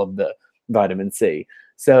destroyed all of the vitamin C.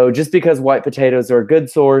 So just because white potatoes are a good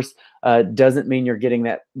source doesn't mean you're getting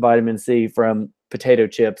that vitamin C from potato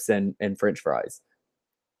chips and French fries.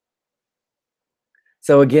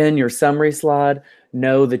 So again, your summary slide,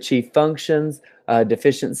 know the chief functions,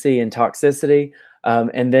 deficiency and toxicity,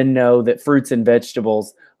 and then know that fruits and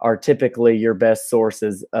vegetables are typically your best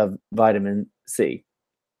sources of vitamin C.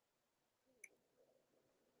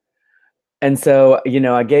 And so,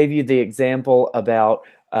 I gave you the example about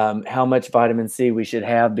how much vitamin C we should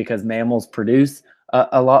have because mammals produce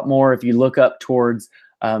a lot more. If you look up towards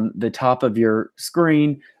the top of your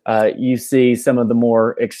screen, you see some of the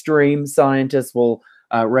more extreme scientists will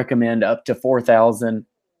recommend up to 4,000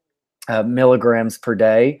 milligrams per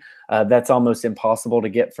day. That's almost impossible to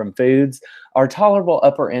get from foods. Our tolerable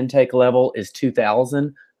upper intake level is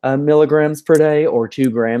 2,000 milligrams per day or 2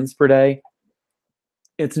 grams per day.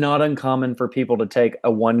 It's not uncommon for people to take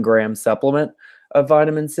a 1 gram supplement of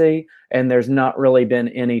vitamin C, and there's not really been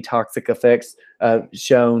any toxic effects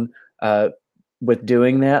shown with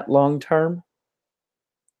doing that long term.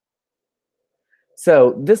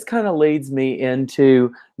 So this kind of leads me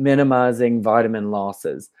into minimizing vitamin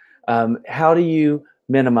losses. How do you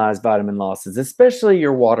minimize vitamin losses, especially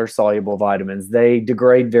your water soluble vitamins? They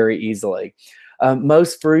degrade very easily.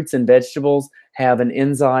 Most fruits and vegetables have an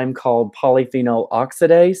enzyme called polyphenol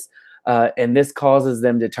oxidase, and this causes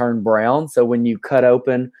them to turn brown. So when you cut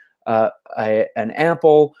open an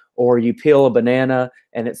apple or you peel a banana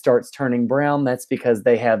and it starts turning brown, that's because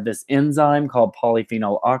they have this enzyme called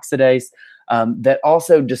polyphenol oxidase that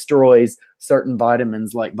also destroys certain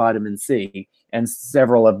vitamins like vitamin C and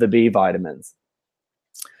several of the B vitamins.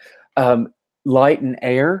 Light and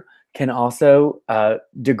air can also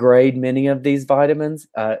degrade many of these vitamins,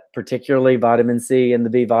 particularly vitamin C and the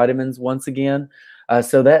B vitamins once again.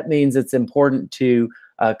 So that means it's important to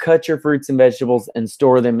cut your fruits and vegetables and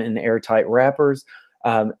store them in airtight wrappers,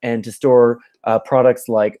 and to store products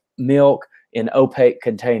like milk in opaque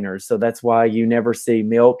containers. So that's why you never see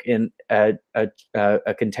milk in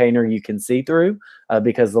a container you can see through,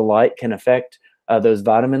 because the light can affect those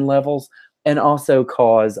vitamin levels and also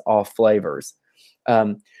cause off flavors.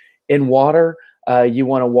 In water, you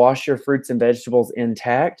want to wash your fruits and vegetables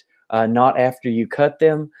intact, not after you cut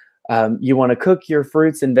them. You want to cook your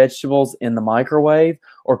fruits and vegetables in the microwave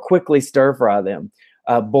or quickly stir fry them.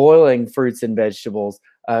 Boiling fruits and vegetables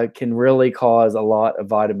can really cause a lot of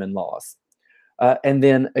vitamin loss. And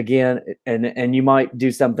then again, and you might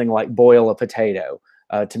do something like boil a potato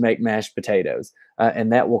to make mashed potatoes,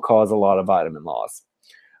 and that will cause a lot of vitamin loss.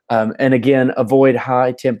 And again, avoid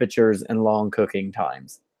high temperatures and long cooking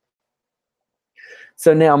times.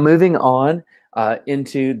 So now moving on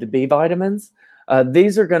into the B vitamins.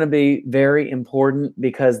 These are going to be very important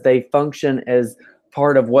because they function as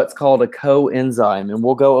part of what's called a coenzyme, and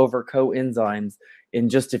we'll go over coenzymes in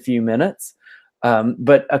just a few minutes.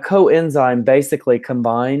 But a coenzyme basically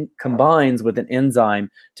combines with an enzyme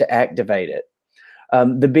to activate it.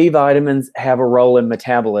 The B vitamins have a role in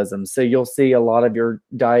metabolism, so you'll see a lot of your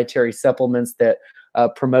dietary supplements that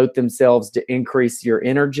promote themselves to increase your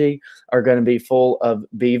energy are going to be full of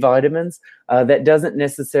B vitamins. That doesn't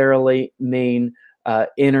necessarily mean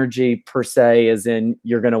energy per se, as in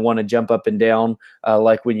you're going to want to jump up and down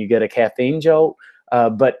like when you get a caffeine jolt,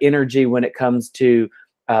 but energy when it comes to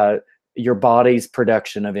your body's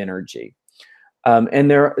production of energy. And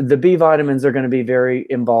the B vitamins are going to be very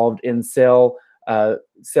involved in cell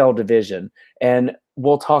division. And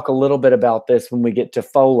we'll talk a little bit about this when we get to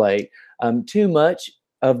folate. Too much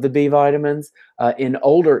of the B vitamins in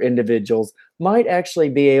older individuals might actually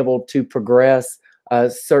be able to progress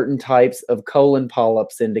certain types of colon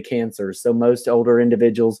polyps into cancer. So most older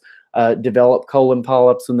individuals develop colon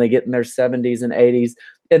polyps when they get in their 70s and 80s,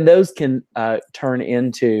 and those can turn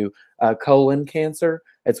into colon cancer.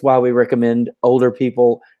 That's why we recommend older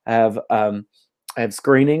people have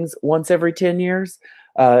screenings once every 10 years.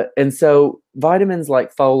 And so vitamins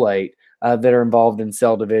like folate that are involved in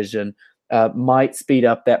cell division might speed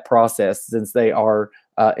up that process since they are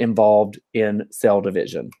involved in cell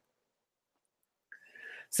division.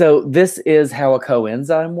 So this is how a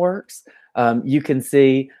coenzyme works. You can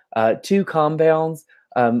see two compounds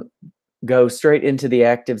go straight into the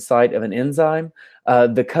active site of an enzyme.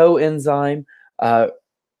 The coenzyme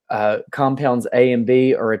compounds A and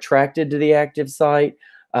B are attracted to the active site,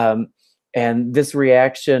 and this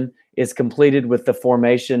reaction is completed with the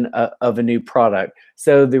formation of a new product.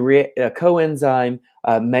 So the coenzyme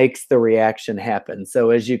makes the reaction happen.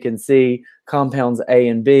 So as you can see, compounds A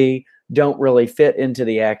and B don't really fit into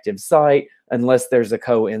the active site unless there's a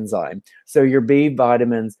coenzyme. So your B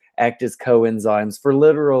vitamins act as coenzymes for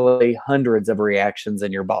literally hundreds of reactions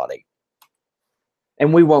in your body.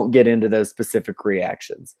 And we won't get into those specific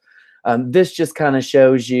reactions. This just kind of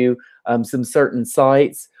shows you some certain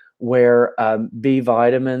sites where B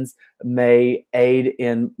vitamins may aid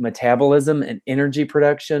in metabolism and energy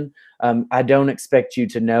production. I don't expect you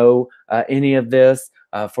to know any of this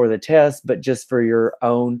for the test, but just for your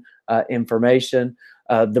own information.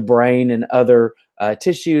 The brain and other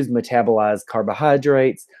tissues metabolize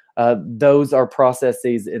carbohydrates. Those are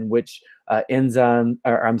processes in which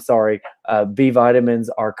B vitamins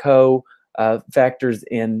are factors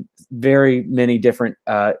in very many different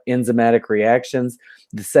enzymatic reactions.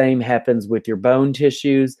 The same happens with your bone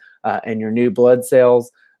tissues and your new blood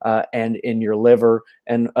cells and in your liver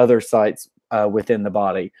and other sites within the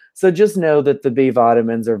body. So just know that the B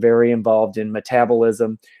vitamins are very involved in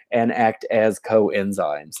metabolism and act as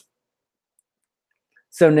coenzymes.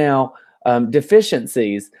 So now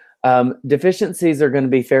deficiencies. Deficiencies are going to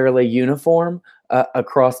be fairly uniform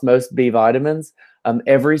across most B vitamins.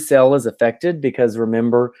 Every cell is affected because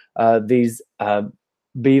remember, these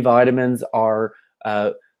B vitamins are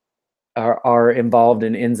involved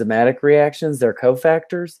in enzymatic reactions. They're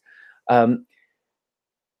cofactors.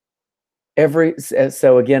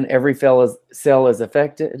 So again, every cell is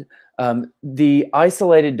affected. The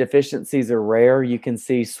isolated deficiencies are rare. You can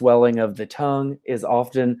see swelling of the tongue is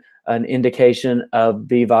often an indication of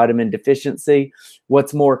B vitamin deficiency.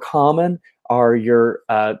 What's more common are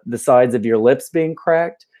the sides of your lips being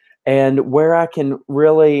cracked. And where I can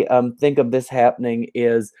really think of this happening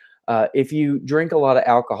is if you drink a lot of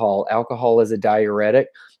alcohol. Alcohol is a diuretic.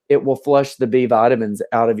 It will flush the B vitamins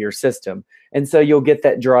out of your system. And so you'll get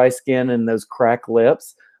that dry skin and those cracked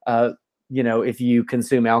lips. If you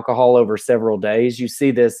consume alcohol over several days, you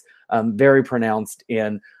see this very pronounced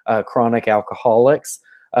in chronic alcoholics.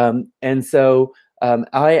 And so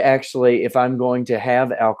I actually, if I'm going to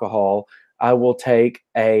have alcohol, I will take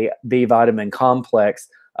a B vitamin complex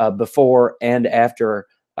before and after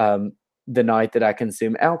the night that I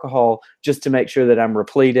consume alcohol, just to make sure that I'm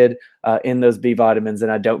repleted in those B vitamins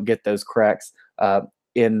and I don't get those cracks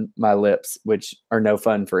in my lips, which are no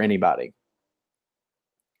fun for anybody.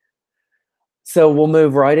 So we'll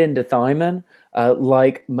move right into thiamine.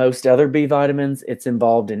 Like most other B vitamins, it's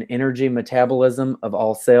involved in energy metabolism of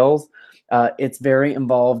all cells. It's very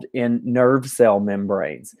involved in nerve cell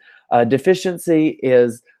membranes. Deficiency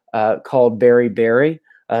is called beriberi.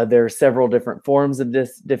 There are several different forms of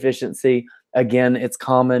this deficiency. Again, it's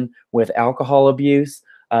common with alcohol abuse.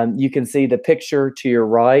 You can see the picture to your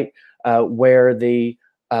right where the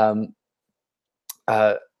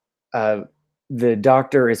the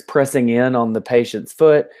doctor is pressing in on the patient's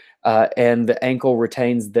foot, and the ankle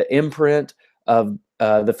retains the imprint of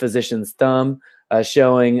the physician's thumb,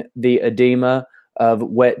 showing the edema of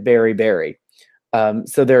wet beriberi.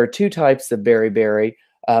 So there are two types of beriberi.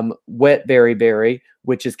 Wet beriberi,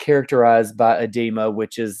 which is characterized by edema,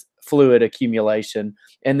 which is fluid accumulation,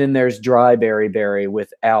 and then there's dry beriberi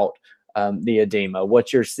without the edema.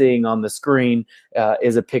 What you're seeing on the screen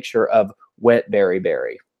is a picture of wet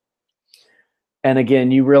beriberi. And again,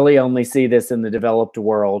 you really only see this in the developed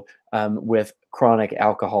world with chronic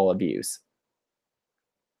alcohol abuse.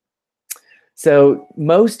 So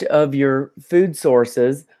most of your food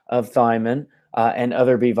sources of thiamine and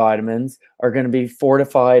other B vitamins are going to be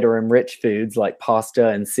fortified or enriched foods like pasta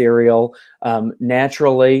and cereal.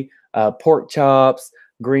 Naturally, pork chops,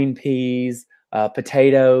 green peas,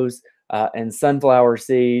 potatoes, and sunflower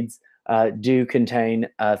seeds do contain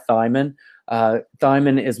thiamine.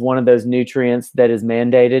 Thiamine is one of those nutrients that is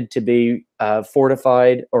mandated to be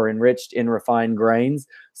fortified or enriched in refined grains.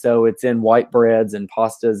 So it's in white breads and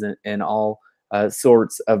pastas and all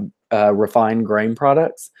sorts of refined grain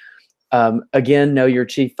products. Again, know your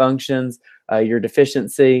chief functions, your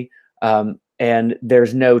deficiency, and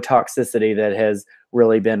there's no toxicity that has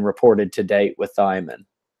really been reported to date with thiamine.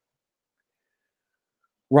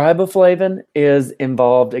 Riboflavin is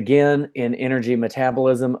involved again in energy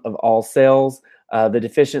metabolism of all cells. The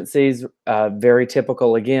deficiencies, very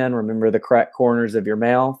typical again, remember the cracked corners of your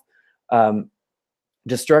mouth.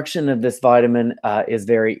 Destruction of this vitamin is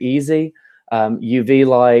very easy. UV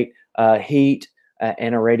light, heat,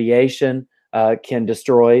 and irradiation can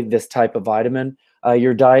destroy this type of vitamin.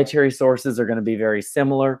 Your dietary sources are going to be very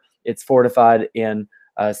similar. It's fortified in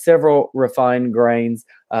several refined grains.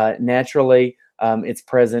 Naturally, it's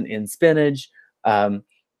present in spinach,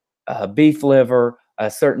 beef liver,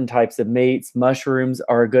 certain types of meats. Mushrooms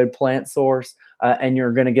are a good plant source, and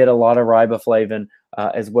you're going to get a lot of riboflavin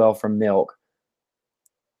as well from milk.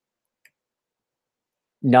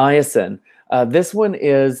 Niacin. This one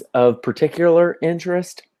is of particular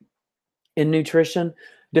interest in nutrition.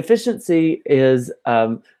 Deficiency is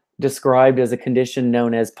described as a condition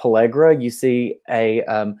known as pellagra. You see a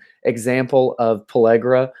example of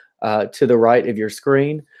pellagra to the right of your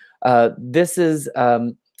screen. This is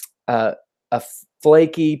a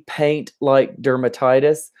flaky paint-like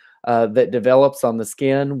dermatitis that develops on the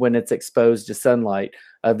skin when it's exposed to sunlight.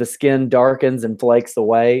 The skin darkens and flakes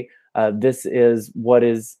away. This is what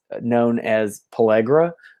is known as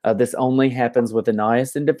pellagra. This only happens with a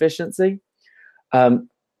niacin deficiency.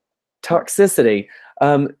 Toxicity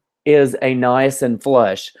is a niacin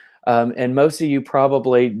flush. And most of you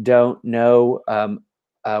probably don't know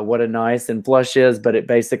what a niacin flush is, but it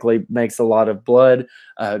basically makes a lot of blood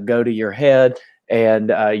go to your head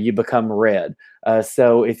and you become red.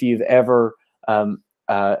 So if you've ever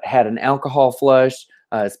had an alcohol flush,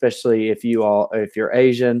 especially if you're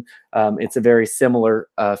Asian, it's a very similar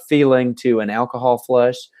feeling to an alcohol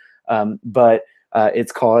flush, but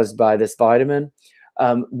it's caused by this vitamin.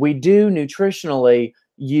 We do nutritionally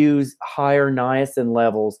use higher niacin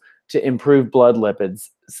levels to improve blood lipids.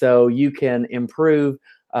 So you can improve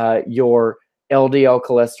your LDL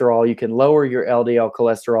cholesterol, you can lower your LDL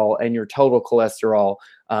cholesterol and your total cholesterol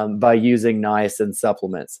by using niacin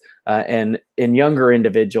supplements. And in younger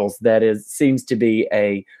individuals, that seems to be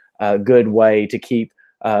a good way to keep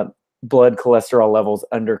blood cholesterol levels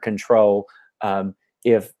under control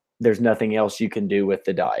if there's nothing else you can do with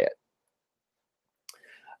the diet.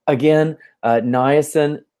 Again,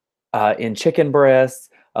 niacin in chicken breasts,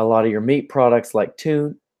 a lot of your meat products like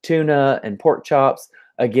tuna and pork chops.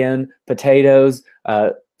 Again, potatoes.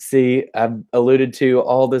 See, I've alluded to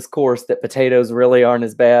all this course that potatoes really aren't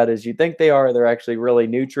as bad as you think they are. They're actually really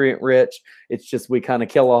nutrient rich. It's just we kind of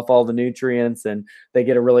kill off all the nutrients and they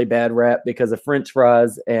get a really bad rap because of French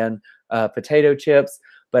fries and potato chips.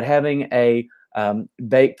 But having a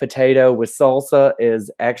baked potato with salsa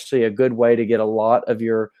is actually a good way to get a lot of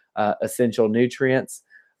your essential nutrients.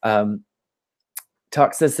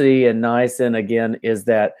 Toxicity in niacin, again, is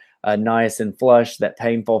that niacin flush, that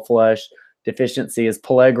painful flush. Deficiency is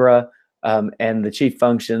pellagra, and the chief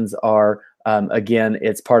functions are, again,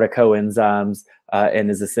 it's part of coenzymes and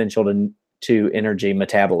is essential to energy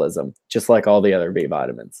metabolism, just like all the other B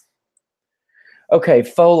vitamins. Okay,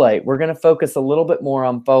 folate. We're going to focus a little bit more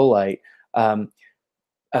on folate.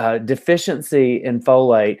 Deficiency in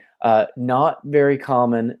folate, not very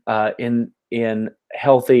common in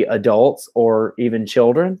healthy adults or even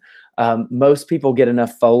children. Most people get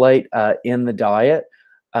enough folate in the diet.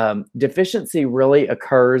 Deficiency really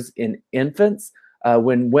occurs in infants.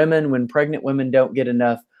 When pregnant women don't get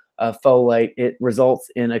enough folate, it results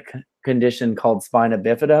in condition called spina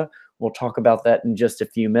bifida. We'll talk about that in just a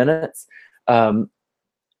few minutes. Spina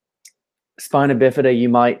bifida, you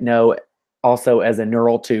might know also as a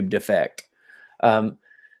neural tube defect.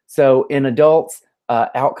 So in adults,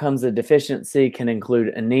 outcomes of deficiency can include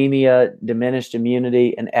anemia, diminished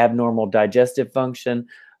immunity, and abnormal digestive function.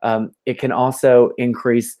 It can also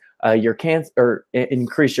increase your cancer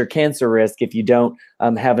risk if you don't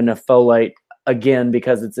have enough folate, again,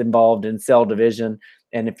 because it's involved in cell division.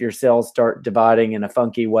 And if your cells start dividing in a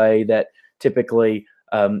funky way, that typically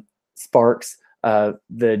sparks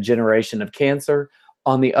the generation of cancer.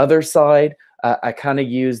 On the other side, I kind of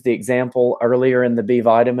used the example earlier in the B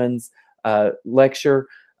vitamins lecture,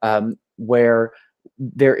 where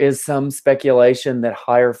there is some speculation that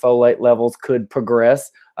higher folate levels could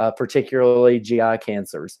progress, particularly GI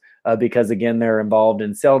cancers, because again, they're involved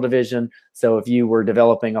in cell division. So if you were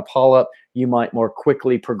developing a polyp, you might more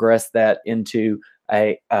quickly progress that into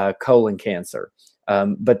a colon cancer.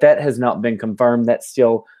 But that has not been confirmed. That's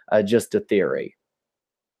still just a theory.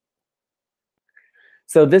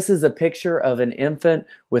 So this is a picture of an infant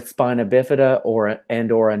with spina bifida or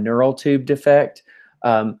a neural tube defect.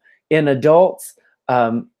 In adults,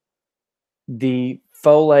 the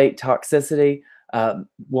folate toxicity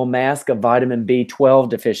will mask a vitamin B12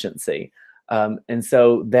 deficiency. And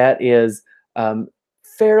so that is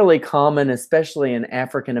fairly common, especially in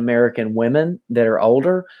African American women that are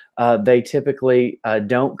older. They typically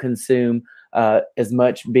don't consume as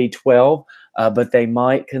much B12, but they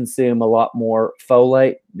might consume a lot more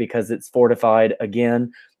folate because it's fortified,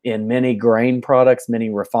 again, in many grain products, many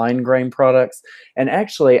refined grain products. And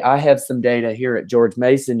actually, I have some data here at George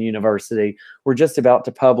Mason University we're just about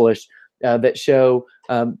to publish that show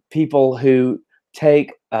people who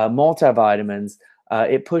take multivitamins,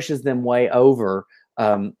 it pushes them way over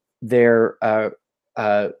their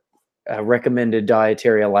recommended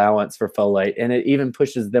dietary allowance for folate, and it even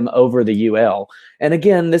pushes them over the UL. And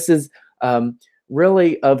again, this is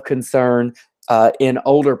really of concern in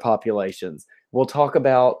older populations. We'll talk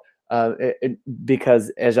about,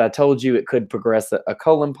 because as I told you, it could progress a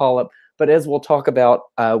colon polyp, but as we'll talk about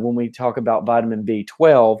when we talk about vitamin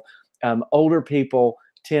B12, older people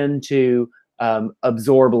tend to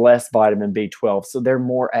absorb less vitamin B12, so they're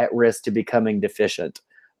more at risk to becoming deficient.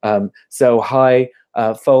 So high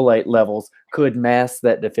folate levels could mask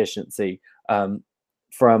that deficiency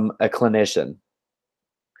from a clinician.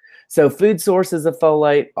 So food sources of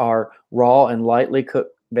folate are raw and lightly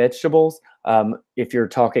cooked vegetables. If you're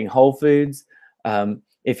talking whole foods,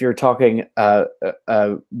 if you're talking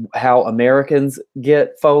how Americans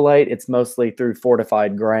get folate, it's mostly through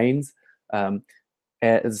fortified grains,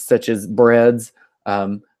 such as breads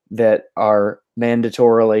that are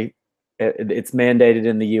mandatorily, it's mandated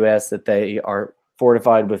in the US that they are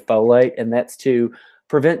fortified with folate, and that's to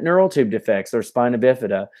prevent neural tube defects or spina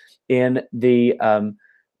bifida. In the early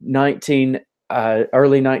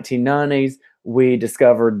 1990s, we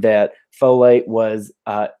discovered that folate was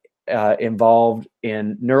involved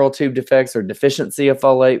in neural tube defects, or deficiency of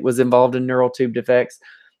folate was involved in neural tube defects.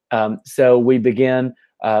 So we began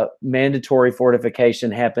mandatory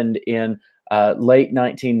fortification happened in late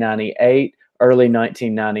 1998, early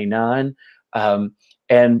 1999.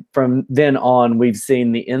 And from then on, we've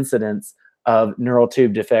seen the incidence of neural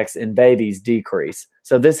tube defects in babies decrease.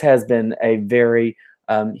 So this has been a very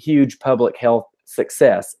huge public health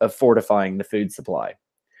success of fortifying the food supply.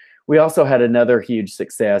 We also had another huge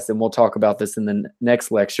success, and we'll talk about this in the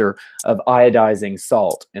next lecture, of iodizing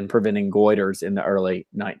salt and preventing goiters in the early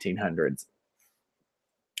 1900s.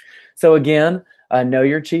 So again, know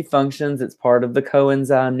your chief functions. It's part of the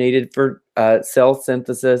coenzyme needed for cell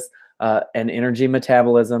synthesis and energy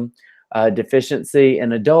metabolism. Deficiency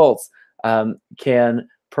in adults can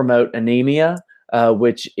promote anemia,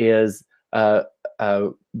 which is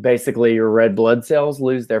basically your red blood cells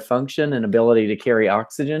lose their function and ability to carry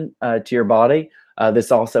oxygen to your body.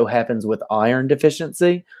 This also happens with iron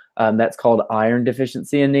deficiency. That's called iron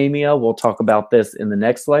deficiency anemia. We'll talk about this in the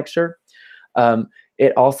next lecture.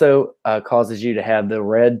 It also causes you to have the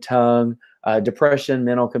red tongue. Depression,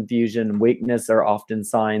 mental confusion, and weakness are often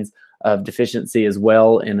signs of deficiency as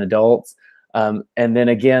well in adults. And then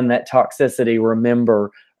again, that toxicity,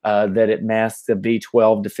 remember that it masks a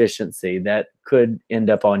B12 deficiency that could end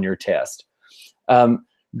up on your test.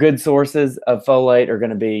 Good sources of folate are going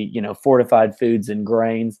to be, fortified foods and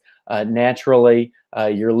grains, naturally,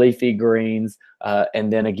 your leafy greens,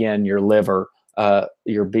 and then again, your liver,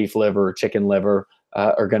 your beef liver or chicken liver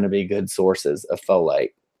are going to be good sources of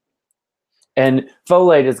folate. And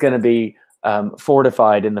folate is going to be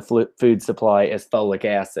fortified in the food supply as folic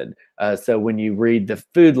acid. So when you read the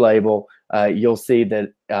food label, you'll see that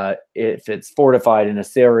if it's fortified in a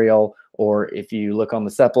cereal, or if you look on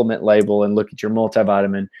the supplement label and look at your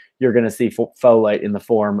multivitamin, you're going to see folate in the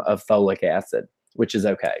form of folic acid, which is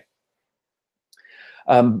okay.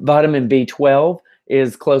 Vitamin B12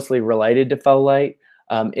 is closely related to folate.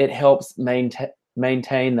 It helps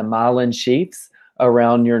maintain the myelin sheaths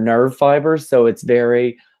around your nerve fibers, so it's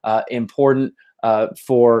very important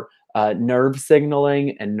for nerve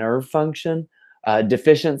signaling and nerve function.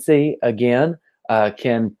 Deficiency, again,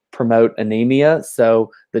 can promote anemia,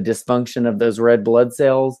 so the dysfunction of those red blood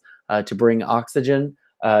cells to bring oxygen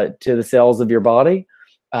to the cells of your body.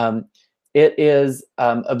 It is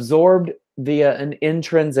absorbed via an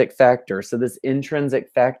intrinsic factor. So this intrinsic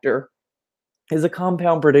factor is a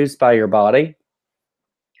compound produced by your body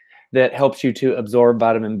that helps you to absorb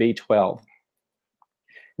vitamin B12.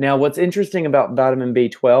 Now, what's interesting about vitamin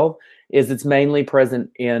B12 is it's mainly present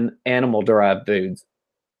in animal-derived foods.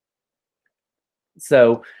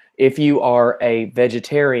 So if you are a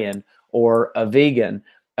vegetarian or a vegan,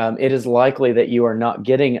 it is likely that you are not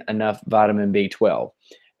getting enough vitamin B12.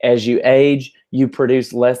 As you age, you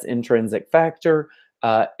produce less intrinsic factor,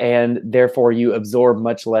 and therefore you absorb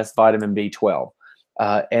much less vitamin B12.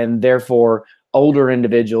 And therefore, older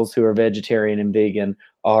individuals who are vegetarian and vegan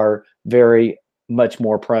are very much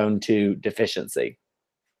more prone to deficiency.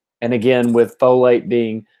 And again, with folate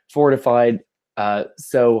being fortified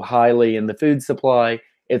so highly in the food supply,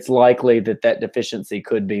 it's likely that that deficiency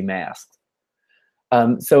could be masked.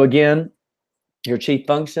 So again, your chief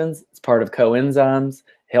functions, it's part of coenzymes,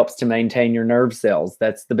 helps to maintain your nerve cells.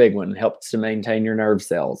 That's the big one, helps to maintain your nerve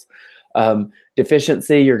cells.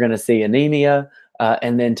 Deficiency, you're going to see anemia,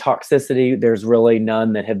 and then toxicity, there's really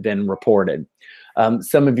none that have been reported.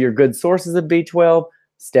 Some of your good sources of B12,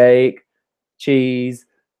 steak, cheese,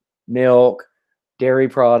 milk, dairy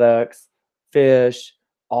products, fish,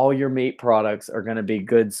 all your meat products are going to be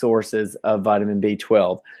good sources of vitamin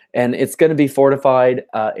B12. And it's going to be fortified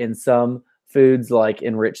in some foods like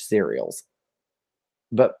enriched cereals.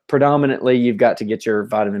 But predominantly, you've got to get your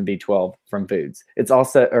vitamin B12 from foods. It's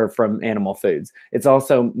also, or from animal foods. It's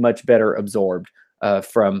also much better absorbed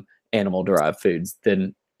from animal-derived foods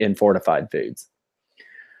than in fortified foods.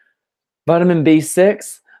 Vitamin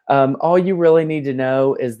B6, all you really need to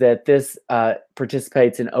know is that this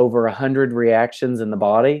participates in over 100 reactions in the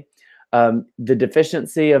body. The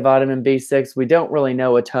deficiency of vitamin B6, we don't really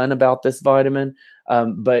know a ton about this vitamin,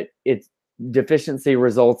 but its deficiency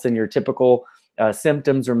results in your typical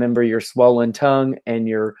symptoms. Remember, your swollen tongue and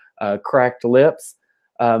your cracked lips.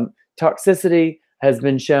 Toxicity has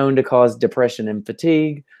been shown to cause depression and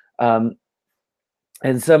fatigue. And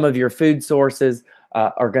some of your food sources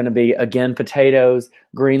are going to be, again, potatoes,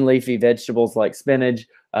 green leafy vegetables like spinach,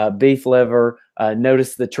 beef liver.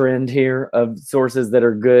 Notice the trend here of sources that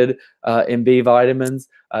are good in B vitamins,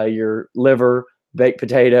 your liver, baked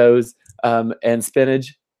potatoes, and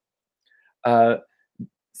spinach.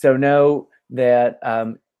 So know that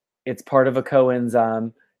it's part of a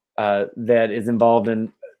coenzyme that is involved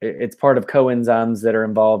in, it's part of coenzymes that are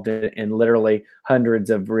involved in literally hundreds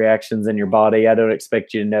of reactions in your body. I don't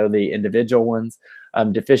expect you to know the individual ones.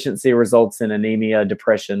 Deficiency results in anemia,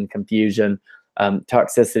 depression, confusion.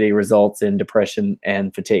 Toxicity results in depression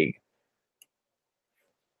and fatigue.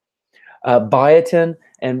 Biotin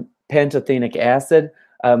and pantothenic acid.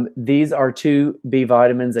 These are two B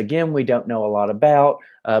vitamins. Again, we don't know a lot about,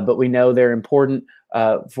 but we know they're important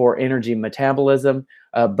for energy metabolism.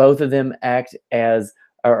 Both of them act as,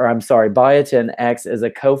 or I'm sorry, biotin acts as a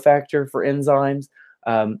cofactor for enzymes.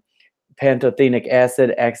 Pantothenic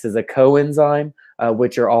acid acts as a coenzyme,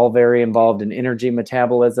 which are all very involved in energy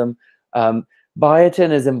metabolism.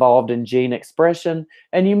 Biotin is involved in gene expression,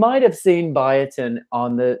 and you might have seen biotin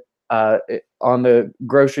on the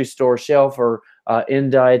grocery store shelf or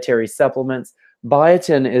in dietary supplements.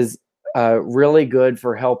 Biotin is really good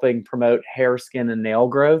for helping promote hair, skin, and nail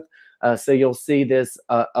growth. So you'll see this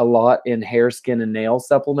a lot in hair, skin, and nail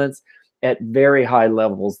supplements at very high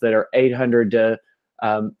levels that are 800 to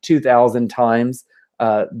 2,000 times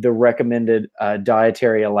the recommended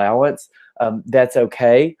dietary allowance. That's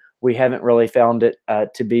okay. We haven't really found it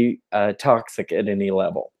to be toxic at any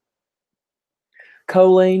level.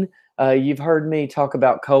 Choline. You've heard me talk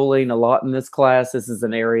about choline a lot in this class. This is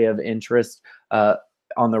an area of interest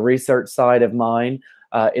on the research side of mine.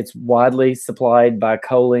 It's widely supplied by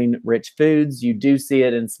choline-rich foods. You do see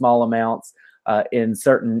it in small amounts in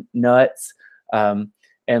certain nuts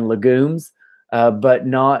and legumes, but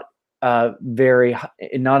not in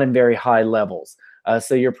very high levels.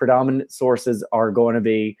 So your predominant sources are going to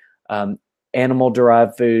be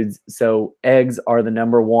animal-derived foods. So eggs are the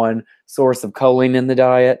number one source of choline in the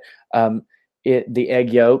diet. The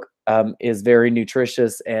egg yolk is very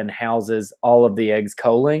nutritious and houses all of the egg's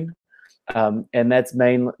choline. And that's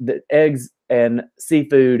mainly the eggs and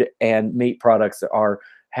seafood and meat products are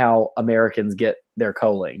how Americans get their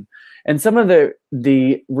choline. And some of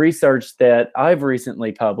the research that I've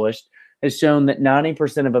recently published has shown that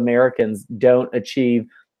 90% of Americans don't achieve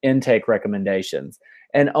intake recommendations,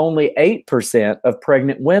 and only 8% of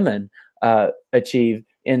pregnant women achieve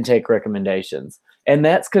intake recommendations. And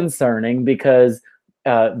that's concerning because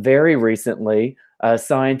very recently,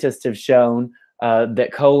 scientists have shown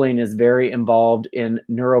that choline is very involved in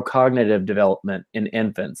neurocognitive development in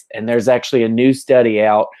infants. And there's actually a new study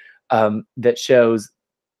out that shows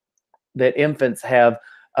that infants have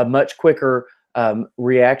a much quicker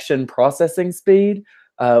reaction processing speed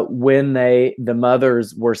when the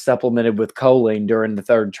mothers were supplemented with choline during the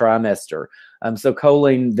third trimester. So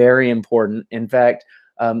choline, very important. In fact,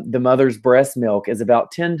 the mother's breast milk is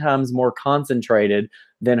about 10 times more concentrated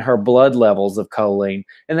than her blood levels of choline.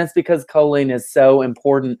 And that's because choline is so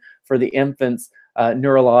important for the infant's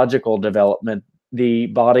neurological development. The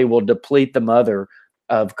body will deplete the mother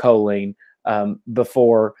of choline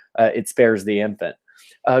before it spares the infant.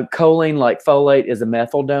 Choline, like folate, is a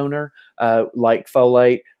methyl donor. Like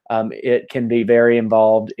folate, it can be very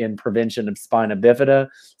involved in prevention of spina bifida.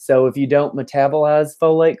 So if you don't metabolize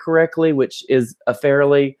folate correctly, which is a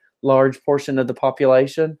fairly large portion of the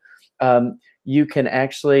population, you can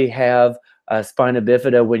actually have spina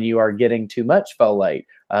bifida when you are getting too much folate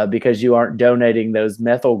because you aren't donating those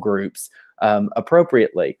methyl groups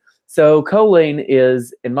appropriately. So choline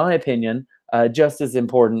is, in my opinion, just as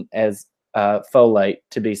important as folate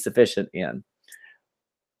to be sufficient in.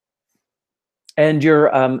 And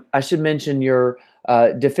I should mention your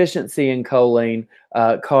deficiency in choline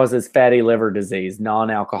causes fatty liver disease,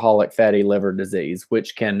 non-alcoholic fatty liver disease,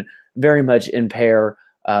 which can very much impair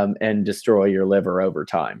and destroy your liver over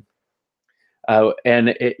time.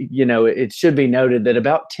 And it should be noted that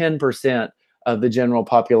about 10% of the general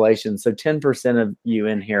population, so 10% of you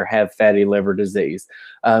in here have fatty liver disease.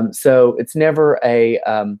 So it's never a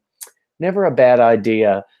bad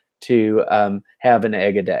idea to have an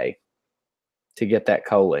egg a day to get that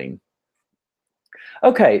choline.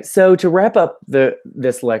 Okay, so to wrap up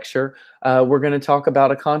this lecture, we're going to talk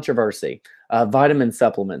about a controversy. Vitamin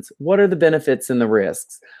supplements. What are the benefits and the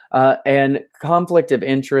risks? And conflict of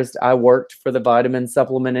interest. I worked for the vitamin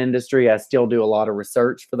supplement industry. I still do a lot of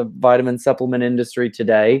research for the vitamin supplement industry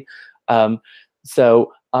today.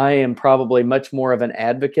 So I am probably much more of an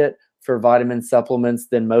advocate for vitamin supplements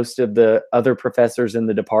than most of the other professors in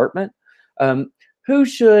the department. Who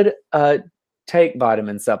should take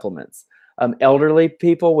vitamin supplements? Elderly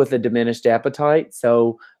people with a diminished appetite.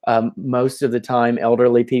 So most of the time,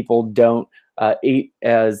 elderly people don't eat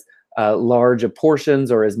as large of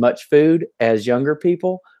portions or as much food as younger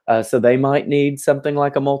people. So they might need something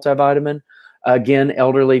like a multivitamin. Again,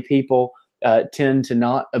 elderly people tend to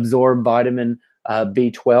not absorb vitamin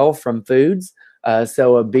B12 from foods.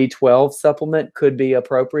 So a B12 supplement could be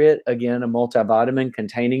appropriate. Again, a multivitamin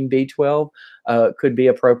containing B12 could be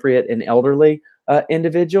appropriate in elderly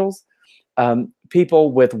individuals.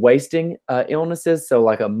 People with wasting illnesses, so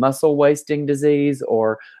like a muscle wasting disease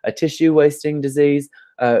or a tissue wasting disease,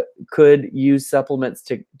 could use supplements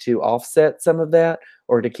to offset some of that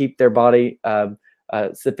or to keep their body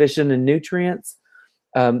sufficient in nutrients.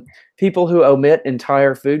 People who omit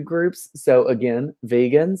entire food groups, so again,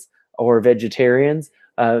 vegans or vegetarians,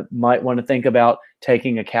 might want to think about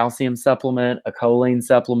taking a calcium supplement, a choline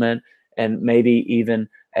supplement, and maybe even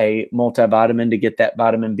a multivitamin to get that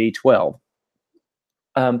vitamin B12.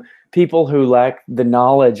 People who lack the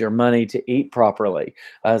knowledge or money to eat properly.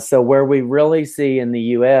 So where we really see in the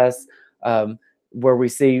U.S., where we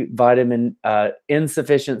see vitamin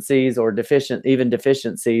insufficiencies or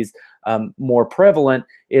deficiencies more prevalent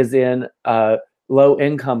is in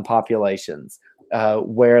low-income populations,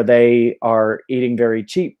 where they are eating very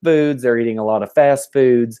cheap foods, they're eating a lot of fast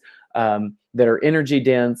foods that are energy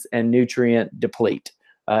dense and nutrient deplete.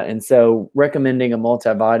 And so recommending a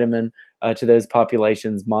multivitamin to those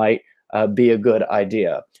populations might be a good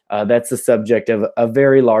idea. That's the subject of a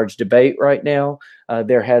very large debate right now.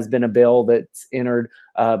 There has been a bill that's entered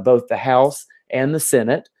both the House and the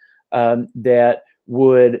Senate that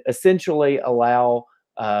would essentially allow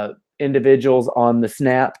individuals on the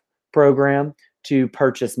SNAP program to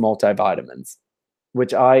purchase multivitamins,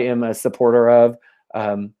 which I am a supporter of.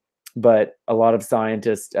 But a lot of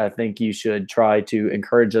scientists think you should try to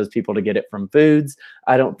encourage those people to get it from foods.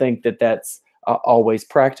 I don't think that that's always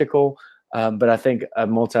practical. but I think a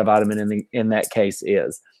multivitamin in that case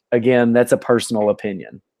is. Again, that's a personal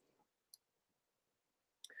opinion.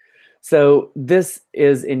 So this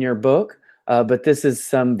is in your book, but this is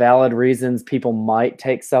some valid reasons people might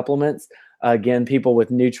take supplements. Again, people with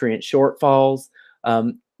nutrient shortfalls,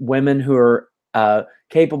 women who are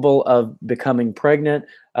capable of becoming pregnant,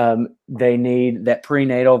 they need that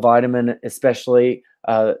prenatal vitamin, especially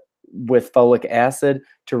with folic acid,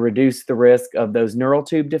 to reduce the risk of those neural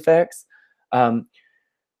tube defects.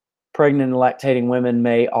 Pregnant and lactating women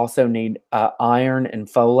may also need iron and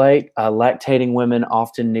folate. Lactating women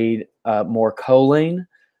often need more choline,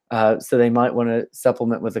 so they might want to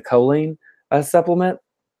supplement with a choline supplement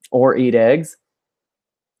or eat eggs.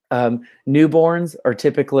 Newborns are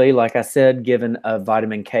typically, like I said, given a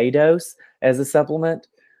vitamin K dose as a supplement.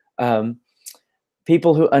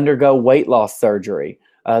 People who undergo weight loss surgery,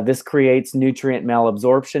 this creates nutrient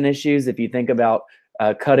malabsorption issues. If you think about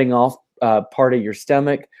cutting off part of your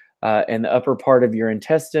stomach and the upper part of your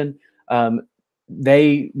intestine,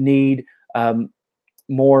 they need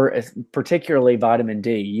more, particularly vitamin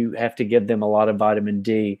D. You have to give them a lot of vitamin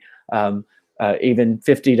D, even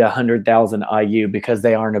 50 to 100,000 IU, because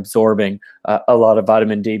they aren't absorbing a lot of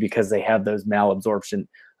vitamin D because they have those malabsorption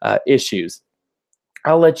issues.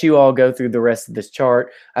 I'll let you all go through the rest of this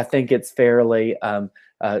chart. I think it's fairly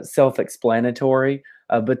self-explanatory,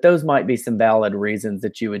 but those might be some valid reasons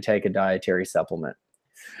that you would take a dietary supplement.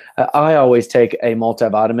 I always take a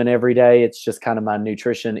multivitamin every day. It's just kind of my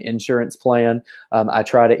nutrition insurance plan. I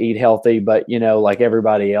try to eat healthy, but like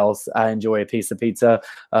everybody else, I enjoy a piece of pizza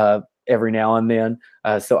every now and then.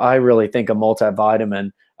 So I really think a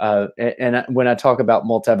multivitamin, and when I talk about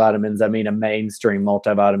multivitamins, I mean a mainstream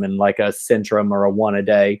multivitamin like a Centrum or a One A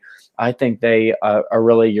Day. I think they are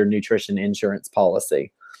really your nutrition insurance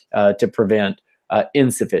policy to prevent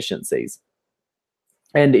insufficiencies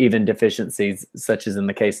and even deficiencies, such as in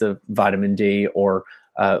the case of vitamin D or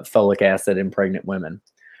folic acid in pregnant women.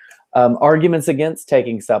 Arguments against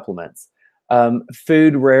taking supplements.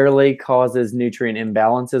 Food rarely causes nutrient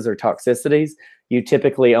imbalances or toxicities. You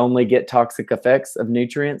typically only get toxic effects of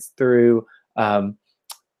nutrients through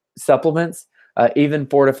supplements. Even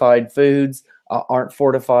fortified foods aren't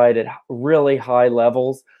fortified at really high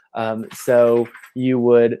levels. So you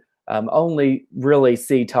would only really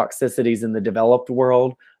see toxicities in the developed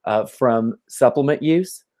world from supplement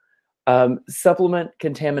use. Supplement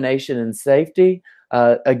contamination and safety.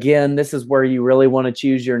 Again, this is where you really want to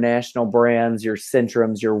choose your national brands, your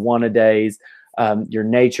Centrums, your One A Days, your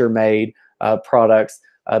Nature Made products,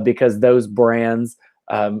 because those brands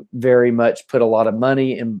very much put a lot of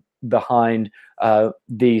money behind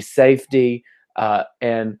the safety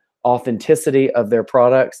and authenticity of their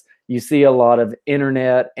products. You see a lot of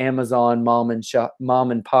internet, Amazon, mom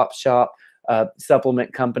and pop shop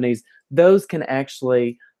supplement companies. Those can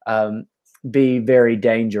actually be very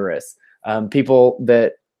dangerous. People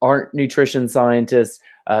that aren't nutrition scientists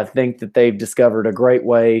think that they've discovered a great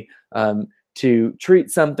way to treat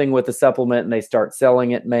something with a supplement, and they start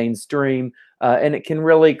selling it mainstream, and it can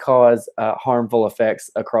really cause harmful effects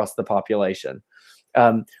across the population.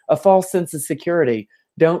 A false sense of security.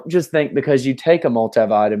 Don't just think because you take a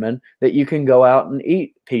multivitamin that you can go out and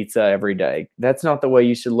eat pizza every day. That's not the way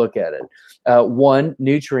you should look at it. One,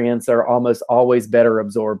 nutrients are almost always better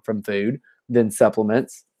absorbed from food than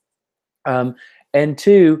supplements. And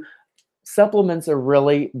two, supplements are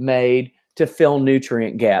really made to fill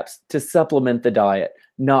nutrient gaps, to supplement the diet,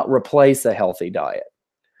 not replace a healthy diet.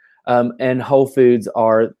 And whole foods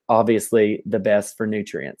are obviously the best for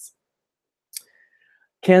nutrients.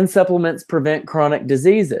 Can supplements prevent chronic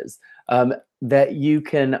diseases? That you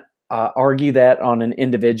can argue that on an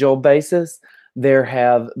individual basis. There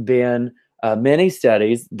have been many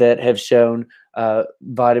studies that have shown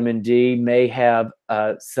vitamin D may have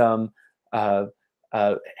some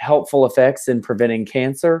helpful effects in preventing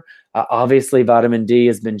cancer. Obviously, vitamin D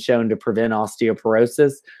has been shown to prevent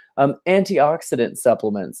osteoporosis. Antioxidant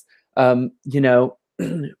supplements,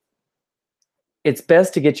 it's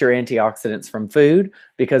best to get your antioxidants from food,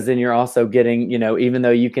 because then you're also getting, even though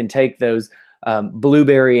you can take those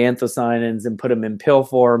blueberry anthocyanins and put them in pill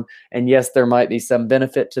form, and yes, there might be some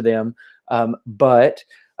benefit to them, but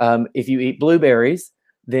if you eat blueberries,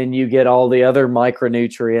 then you get all the other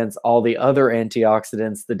micronutrients, all the other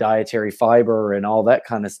antioxidants, the dietary fiber, and all that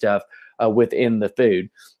kind of stuff within the food.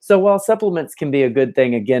 So while supplements can be a good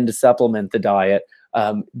thing, again, to supplement the diet,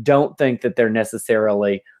 don't think that they're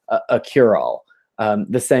necessarily a cure-all.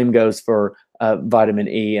 The same goes for vitamin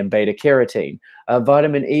E and beta carotene.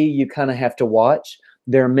 Vitamin E, you kind of have to watch.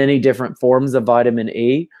 There are many different forms of vitamin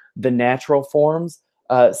E. The natural forms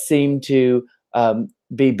seem to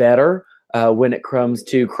be better. when it comes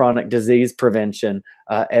to chronic disease prevention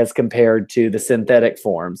as compared to the synthetic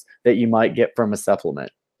forms that you might get from a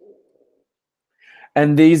supplement.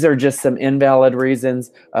 And these are just some invalid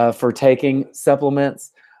reasons for taking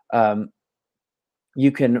supplements.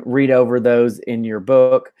 You can read over those in your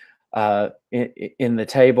book in the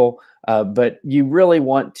table, but you really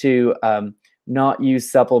want to not use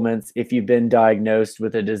supplements if you've been diagnosed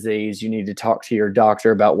with a disease. You need to talk to your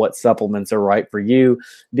doctor about what supplements are right for you,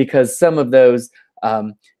 because some of those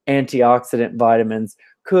antioxidant vitamins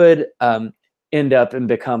could end up and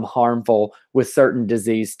become harmful with certain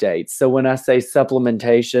disease states. So when I say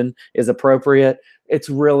supplementation is appropriate, it's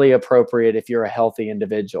really appropriate if you're a healthy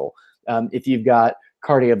individual. If you've got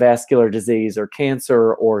cardiovascular disease or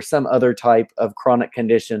cancer or some other type of chronic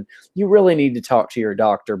condition, you really need to talk to your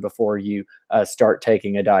doctor before you start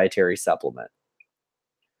taking a dietary supplement.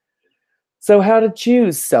 So how to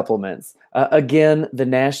choose supplements? Again, the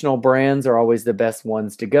national brands are always the best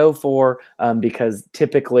ones to go for because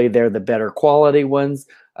typically they're the better quality ones.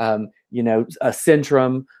 You know, a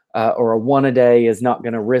Centrum or a One A Day is not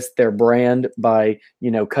going to risk their brand by, you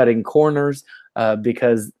know, cutting corners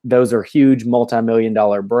because those are huge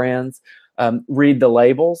multi-million-dollar brands. Read the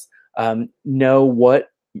labels, know what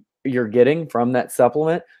you're getting from that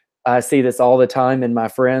supplement. I see this all the time in my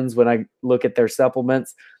friends when I look at their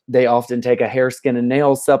supplements. They often take a hair, skin, and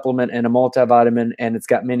nails supplement and a multivitamin, and it's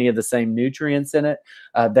got many of the same nutrients in it.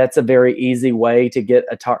 That's a very easy way to get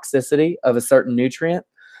a toxicity of a certain nutrient.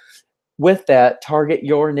 With that, target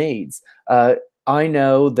your needs. I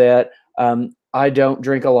know that I don't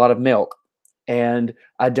drink a lot of milk, and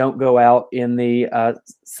I don't go out in the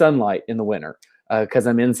sunlight in the winter because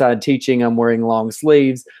I'm inside teaching. I'm wearing long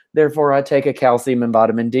sleeves. Therefore, I take a calcium and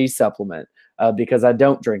vitamin D supplement because I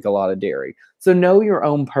don't drink a lot of dairy. So know your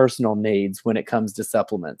own personal needs when it comes to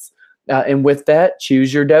supplements. And with that,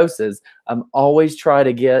 choose your doses. Always try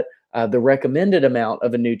to get the recommended amount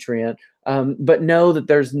of a nutrient, but know that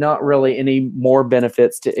there's not really any more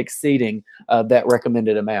benefits to exceeding that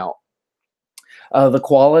recommended amount. The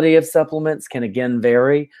quality of supplements can again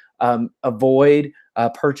vary. Avoid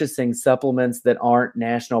purchasing supplements that aren't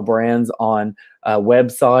national brands on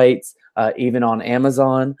websites, even on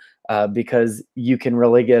Amazon, because you can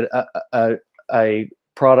really get a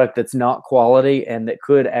product that's not quality and that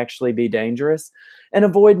could actually be dangerous. And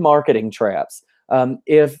avoid marketing traps.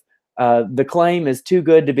 If the claim is too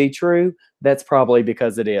good to be true, that's probably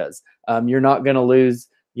because it is. You're not going to lose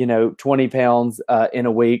 20 pounds in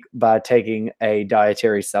a week by taking a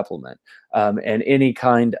dietary supplement. And any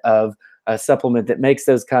kind of supplement that makes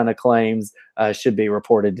those kind of claims should be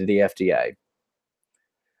reported to the FDA.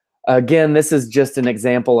 Again, this is just an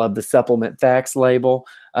example of the supplement facts label.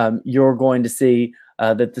 You're going to see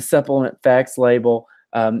that the supplement facts label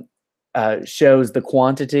shows the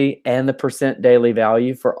quantity and the percent daily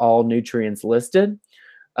value for all nutrients listed.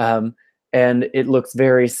 And it looks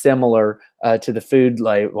very similar to the food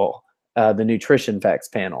label, the nutrition facts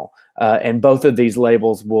panel. And both of these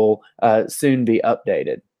labels will soon be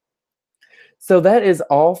updated. So that is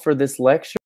all for this lecture.